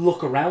Socrates doesn't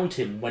look around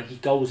him when he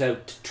goes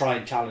out to try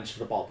and challenge for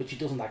the ball, which he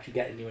doesn't actually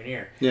get anywhere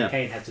near. Yeah.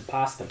 Kane heads it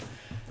past him.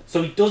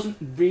 So he doesn't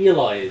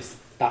realise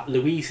that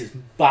Luis is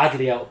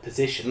badly out of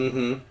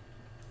position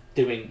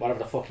doing whatever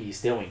the fuck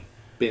he's doing.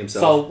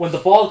 So when the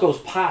ball goes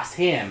past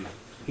him,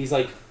 he's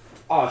like,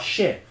 oh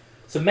shit.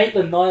 So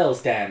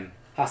Maitland-Niles then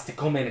has to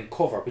come in and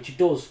cover, which he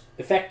does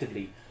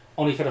effectively,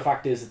 only for the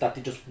fact is that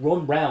they just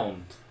run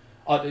round.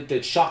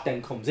 The shot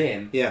then comes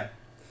in. Yeah.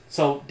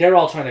 So they're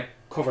all trying to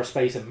cover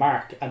space and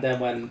mark, and then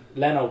when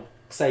Leno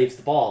saves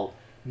the ball,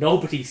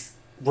 nobody's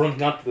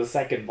running onto the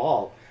second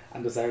ball,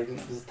 and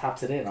just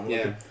taps it in.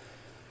 It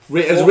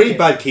was really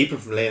bad keeping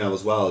from Leno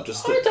as well.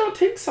 I don't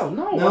think so,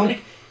 no.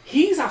 Like,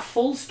 he's at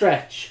full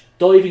stretch,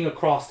 diving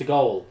across the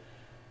goal,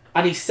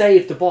 and he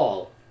saved the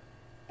ball.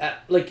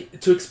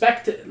 To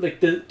expect it,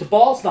 like the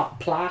ball's not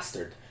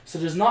plastered, so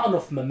there's not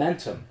enough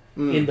momentum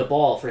in the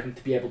ball for him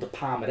to be able to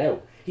palm it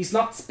out. He's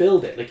not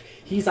spilled it. Like,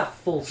 he's at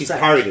full stretch. He's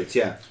parried it,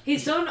 yeah.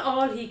 He's done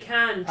all he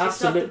can to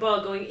stop the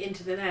ball going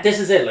into the net. This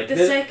is it. Like the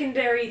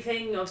secondary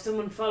thing of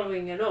someone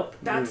following it up.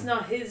 That's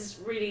not his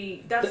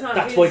really. That's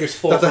why there's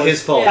 4. That's not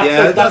his fault.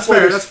 Yeah, that's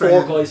fair. There's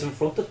 4 guys in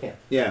front of him.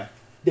 Yeah.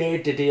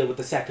 They're to deal with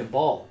the second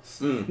balls.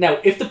 Now,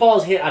 if the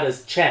ball's hit at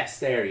his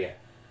chest area,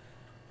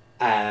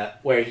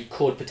 where he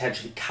could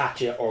potentially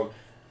catch it, or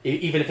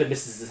even if it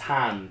misses his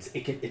hand,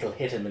 it'll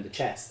hit him in the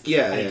chest.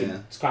 Yeah, and he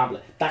can scramble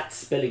it. That's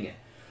spilling it.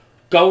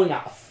 Going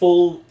at a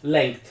full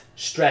length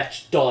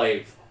stretch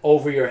dive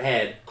over your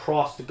head,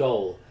 across the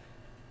goal,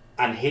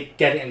 and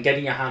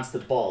getting your hands to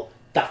the ball.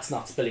 that's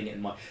not spilling it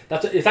in my.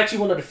 It's actually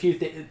one of the few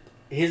things.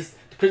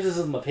 The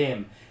criticism of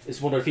him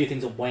is one of the few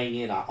things I'm weighing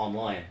in at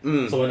online.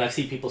 So when I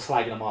see people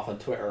slagging him off on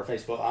Twitter or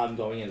Facebook, I'm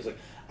going in. It's like,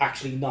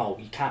 actually, no,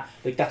 you can't.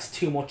 Like, that's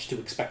too much to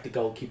expect the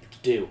goalkeeper to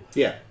do.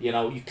 Yeah. You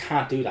know, you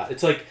can't do that.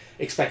 It's like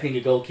expecting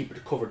a goalkeeper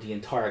to cover the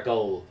entire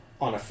goal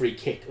on a free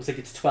kick. It's like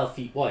it's 12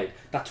 feet wide.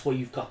 That's why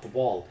you've got the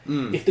wall.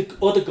 If the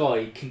other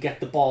guy can get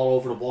the ball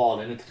over the wall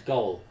and into the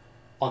goal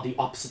on the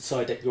opposite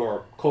side that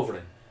you're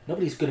covering,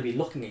 nobody's going to be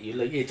looking at you.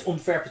 Like, it's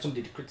unfair for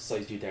somebody to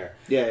criticise you there.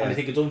 Yeah. And I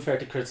think it's unfair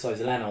to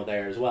criticise Leno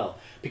there as well,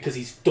 because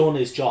he's done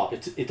his job.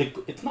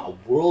 It's not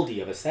a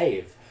worldie of a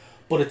save,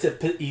 but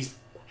he's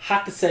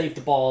had to save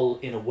the ball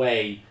in a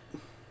way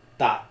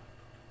that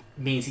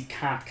means he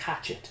can't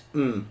catch it.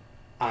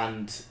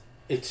 And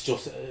it's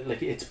just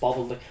like, it's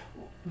bobbled. Like,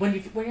 when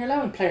you're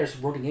allowing players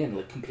running in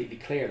like completely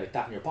clear like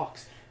that in your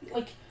box,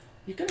 like,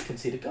 you're going to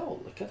concede a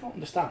goal. Like, I don't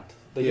understand.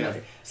 Like, you know,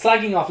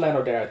 slagging off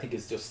Leno there, I think,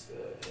 is just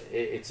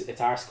it's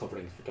arse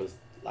covering, because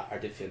our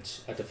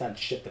defense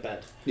shit the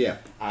bed. Yeah.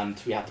 And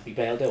we have to be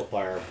bailed out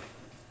by our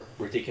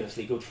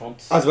ridiculously good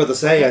fronts. I was about to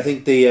say, I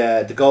think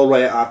the goal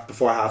right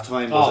before half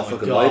time was a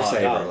fucking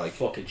lifesaver. Like,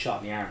 fucking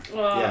shot in the arm.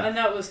 Oh, yeah. And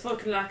that was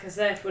fucking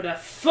Lacazette with a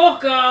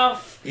fuck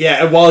off.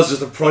 Yeah, it was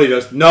just probably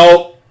just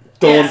no.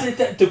 Done.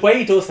 Yeah, the way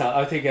he does that,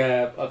 I think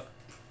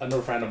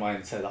another friend of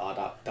mine said,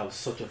 that was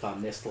such a Van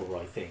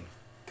Nistelrooy thing.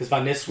 Because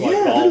Van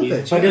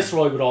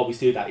Nistelrooy would always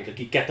do that.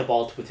 He'd get the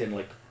ball to within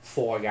like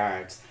 4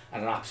 yards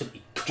and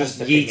absolutely just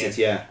yeet it,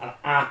 and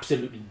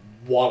absolutely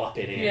wallop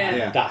it in. Yeah.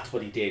 And that's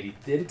what he did. He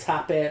didn't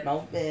tap it,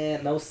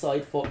 no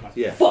side foot.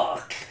 Yeah.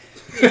 Fuck.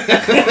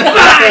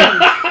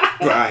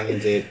 Bang,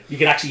 indeed. You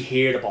can actually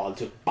hear the ball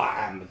to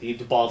bam. The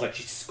ball's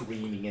actually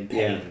screaming in pain.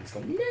 Yeah. And it's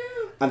going, no.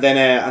 And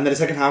then the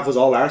second half was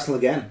all Arsenal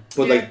again,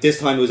 but like this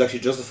time it was actually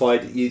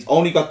justified. You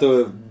only got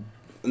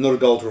another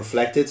goal to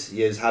reflect it.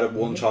 You had it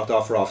one chalked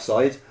off for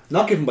offside,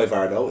 not given by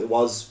VAR though. It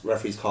was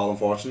referee's call,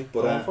 unfortunately.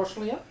 But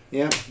unfortunately,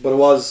 yeah, but it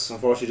was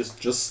unfortunately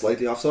just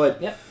slightly offside.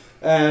 Yeah.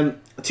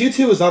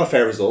 2-2 is not a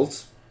fair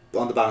result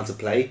on the balance of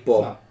play,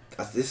 but. No.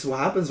 This is what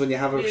happens when you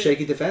have a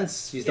shaky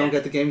defence. You don't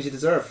get the games you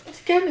deserve.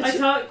 I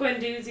thought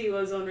Guendouzi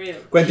was unreal.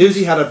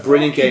 Guendouzi had a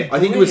brilliant game. I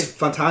think it was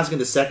fantastic in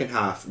the second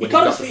half when he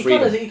got the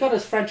freedom. He got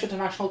his French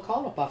international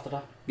call up after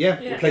that. Yeah.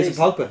 Replacing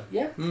Pogba.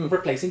 Yeah,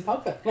 replacing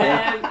Pogba.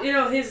 You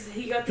know,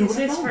 he got the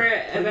assist for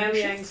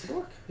Aubameyang's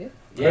work. Yeah.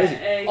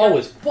 Crazy.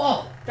 Always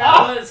ball.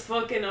 That was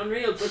fucking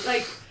unreal. But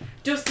like,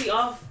 just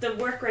the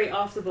work rate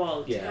off the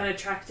ball to kind of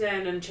track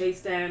down and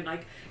chase down.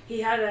 Like, he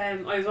had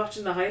I was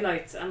watching the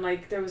highlights and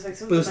like there was like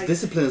something. But it was like,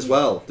 discipline as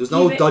well. There was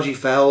no dodgy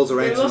fouls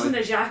or anything. There wasn't a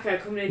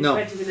Xhaka coming in 20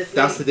 minutes late.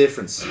 That's the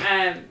difference.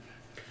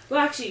 Well,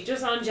 actually,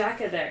 just on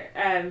Xhaka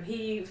there,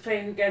 he was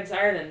playing against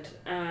Ireland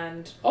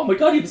and... Oh my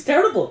god, he was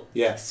terrible.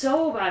 Yeah.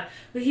 So bad.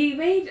 But he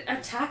made a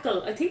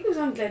tackle, I think it was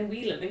on Glenn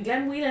Whelan, and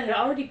Glenn Whelan had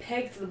already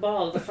pegged the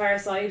ball the far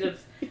side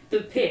of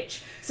the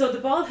pitch. So the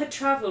ball had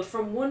travelled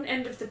from one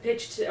end of the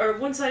pitch or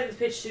one side of the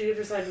pitch to the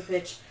other side of the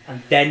pitch.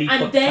 And then he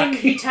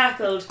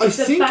tackled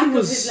the back of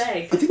his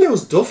leg. I think it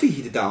was Duffy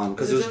he did that on,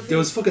 because there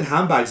was fucking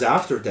handbags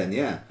after it then,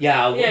 yeah.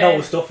 No, it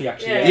was Duffy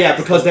actually. Yeah,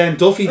 because then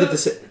Duffy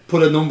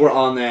put a number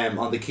on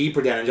the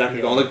keeper then, and Jack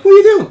going like, what are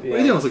you doing? What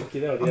are you doing? I was like,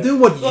 I'm doing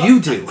what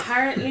you do.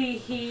 Apparently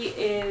he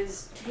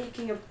is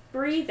taking a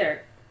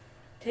breather,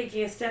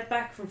 taking a step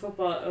back from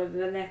football over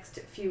the next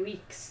few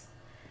weeks,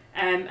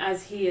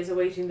 as he is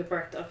awaiting the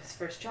birth of his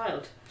first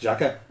child.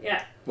 Xhaka?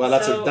 Yeah. Well,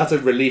 that's a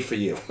relief for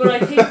you. But I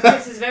think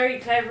this is very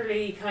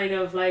cleverly kind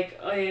of like,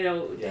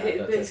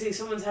 basically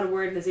someone's had a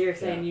word in his ear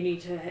saying you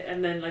need to,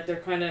 and then like they're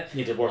kind of... You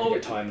need to work your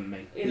time and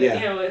me. You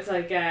know, it's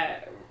like...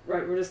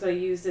 right, we're just going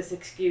to use this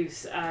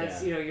excuse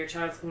as, your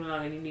child's coming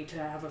along and you need to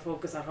have a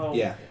focus at home.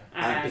 Yeah.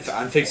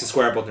 And fix the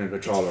square button in the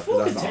controller.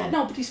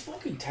 No, but he's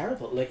fucking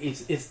terrible. Like,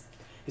 his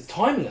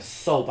timing is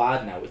so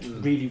bad now. It's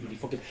really, really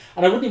fucking...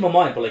 And I wouldn't even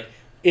mind, but, like,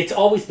 it's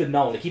always been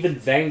known. Like,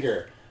 even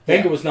Wenger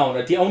was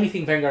known. The only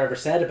thing Wenger ever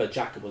said about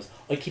Xhaka was,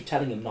 I keep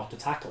telling him not to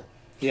tackle.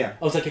 Yeah.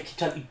 I was like, I keep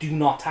telling you, do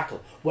not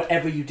tackle.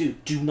 Whatever you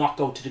do not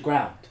go to the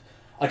ground.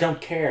 I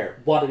don't care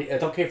I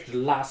don't care if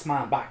you're the last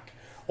man back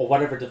or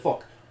whatever the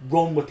fuck.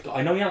 Run with the guy.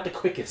 I know you're not the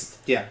quickest.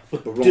 Yeah,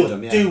 but run with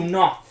him, do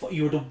not.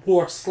 You're the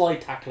worst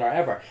slide tackler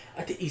ever.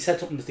 I think he said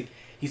something to think.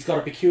 He's got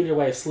a peculiar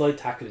way of slide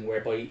tackling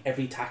whereby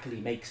every tackle he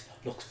makes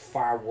looks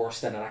far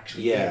worse than it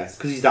actually is. Yeah,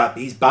 because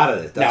he's bad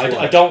at it. Now,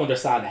 I don't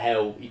understand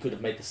how he could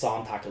have made the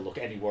Son tackle look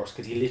any worse,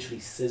 because he literally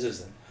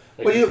scissors him.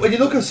 Like, when you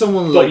look at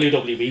someone like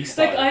WWE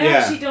style. Like, I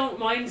actually don't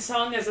mind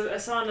Son as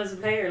a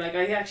player. Like,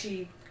 I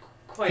actually...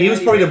 He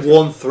was probably the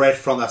one threat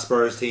from that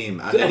Spurs team,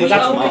 and he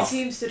always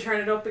seems to turn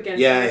it up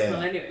against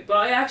Arsenal anyway. But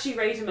I actually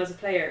rate him as a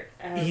player.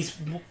 He's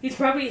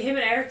probably, him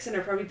and Eriksen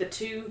are probably the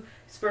two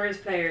Spurs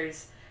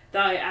players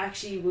that I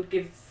actually would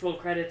give full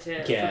credit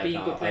to for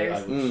being good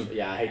players.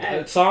 I hate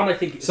that. Son, I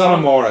think Son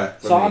and Mora.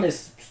 Son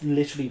is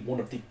literally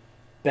one of the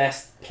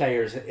best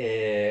players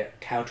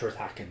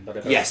counter-attacking that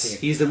I've ever seen.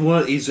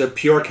 He's a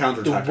pure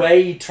counter-attacker. The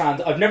way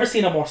I've never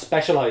seen a more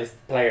specialised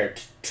player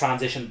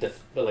transition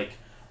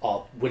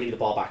of winning the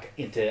ball back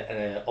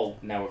into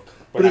now.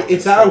 But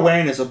it's that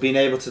awareness of being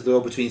able to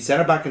go between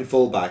centre back and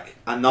full back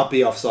and not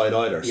be offside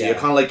either. So you're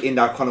kind of like in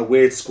that kind of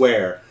weird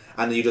square,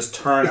 and then you just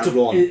turn and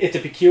run. It's a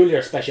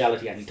peculiar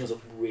speciality, and he does it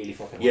really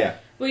fucking well. Yeah.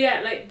 Well,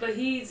 yeah, but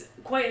he's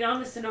quite an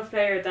honest enough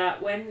player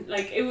that when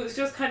it was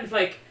just kind of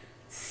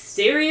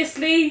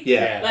seriously,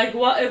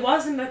 what it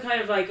wasn't a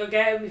kind of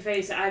get out of my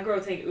face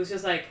aggro thing. It was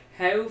just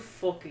how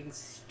fucking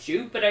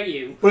stupid are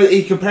you? But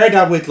he compared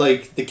that with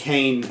the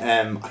Kane.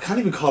 I can't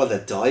even call it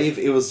a dive.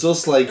 It was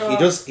just he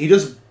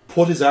just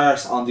put his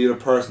arse on the other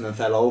person and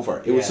fell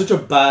over. It was such a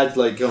bad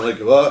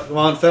oh, come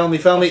on, film me.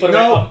 But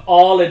no, I'm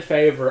all in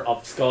favour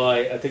of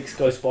Sky. I think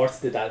Sky Sports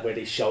did that where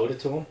they showed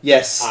it to him.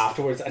 Yes.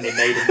 Afterwards, and they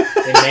made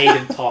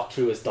him talk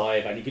through his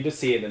dive, and you can just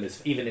see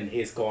it even in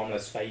his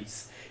gormless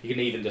face. You can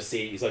even just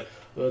see it. He's like,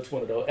 oh, it's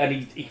one of those, and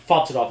he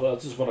fobs it off. Well,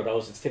 it's just one of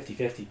those. It's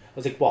 50-50. I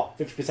was like, what?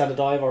 50% a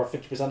dive or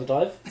 50% a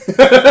dive?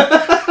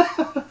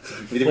 50%,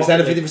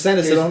 50%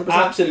 is it 100%?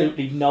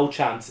 Absolutely no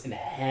chance in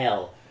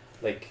hell.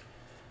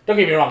 Don't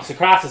get me wrong,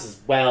 Socrates as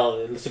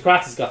well.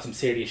 Socrates got some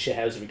serious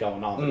shithousery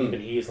going on, but even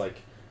he is like,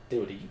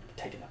 dude, are you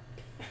taking that?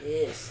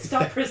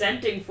 Stop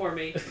presenting for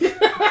me.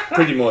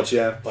 Pretty much,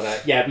 yeah.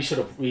 But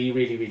we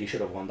really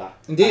should have won that.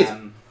 Indeed.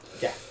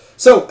 Yeah.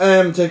 So,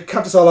 to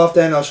cap this all off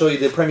then, I'll show you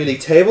the Premier League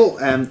table.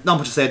 Not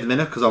much to say at the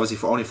minute, because obviously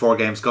only 4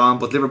 games gone,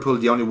 but Liverpool are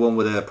the only one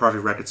with a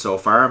perfect record so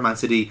far. Man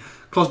City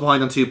close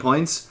behind on 2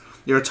 points.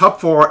 You're top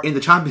 4 in the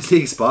Champions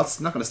League spots.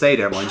 Not going to stay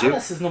there, mind you.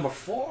 Palace is number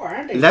 4,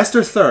 aren't they? Leicester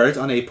 3rd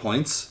on 8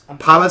 points.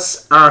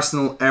 Palace,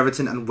 Arsenal,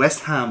 Everton and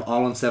West Ham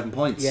all on 7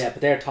 points. Yeah,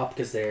 but they're top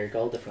because they're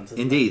goal difference.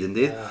 Indeed.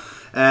 We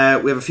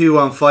have a few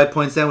on 5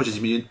 points then, which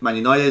is Man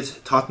United,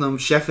 Tottenham,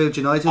 Sheffield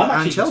United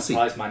and Chelsea.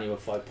 I'm surprised Man U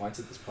have 5 points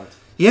at this point.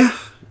 Yeah,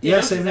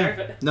 same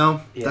there. No.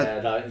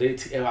 I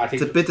think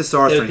it's a bit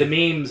distorting. The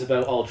memes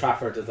about Old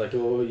Trafford is I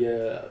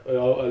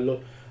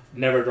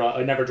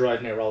never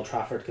drive near Old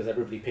Trafford because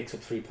everybody picks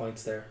up 3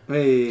 points there.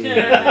 Hey.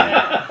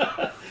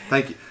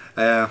 Thank you.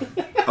 I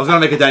was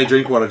going to make a Danny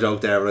Drinkwater joke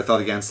there, but I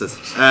thought against it.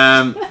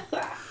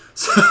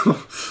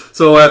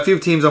 So a few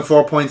teams on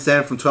 4 points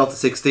then from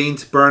 12th to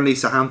 16th. Burnley,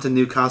 Southampton,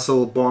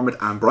 Newcastle, Bournemouth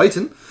and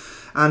Brighton.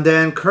 And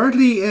then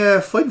currently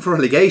fighting for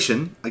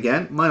relegation.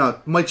 Again,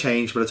 might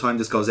change by the time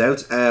this goes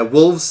out.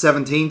 Wolves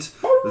 17th,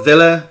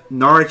 Villa,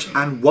 Norwich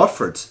and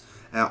Watford.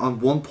 On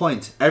 1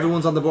 point.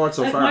 Everyone's on the board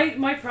so far.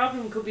 My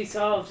problem could be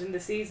solved in the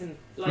season.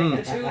 The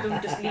 2 of them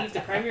just leave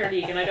the Premier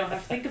League and I don't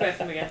have to think about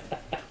them again.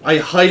 I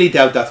highly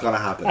doubt that's going to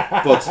happen.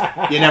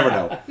 But you never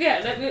know.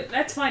 Yeah,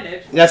 let's find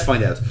out. Let's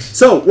find out.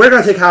 So, we're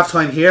going to take half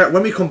time here.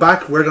 When we come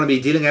back, we're going to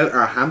be dealing out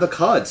our hand of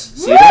cards.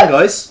 See you then,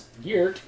 guys. Weird.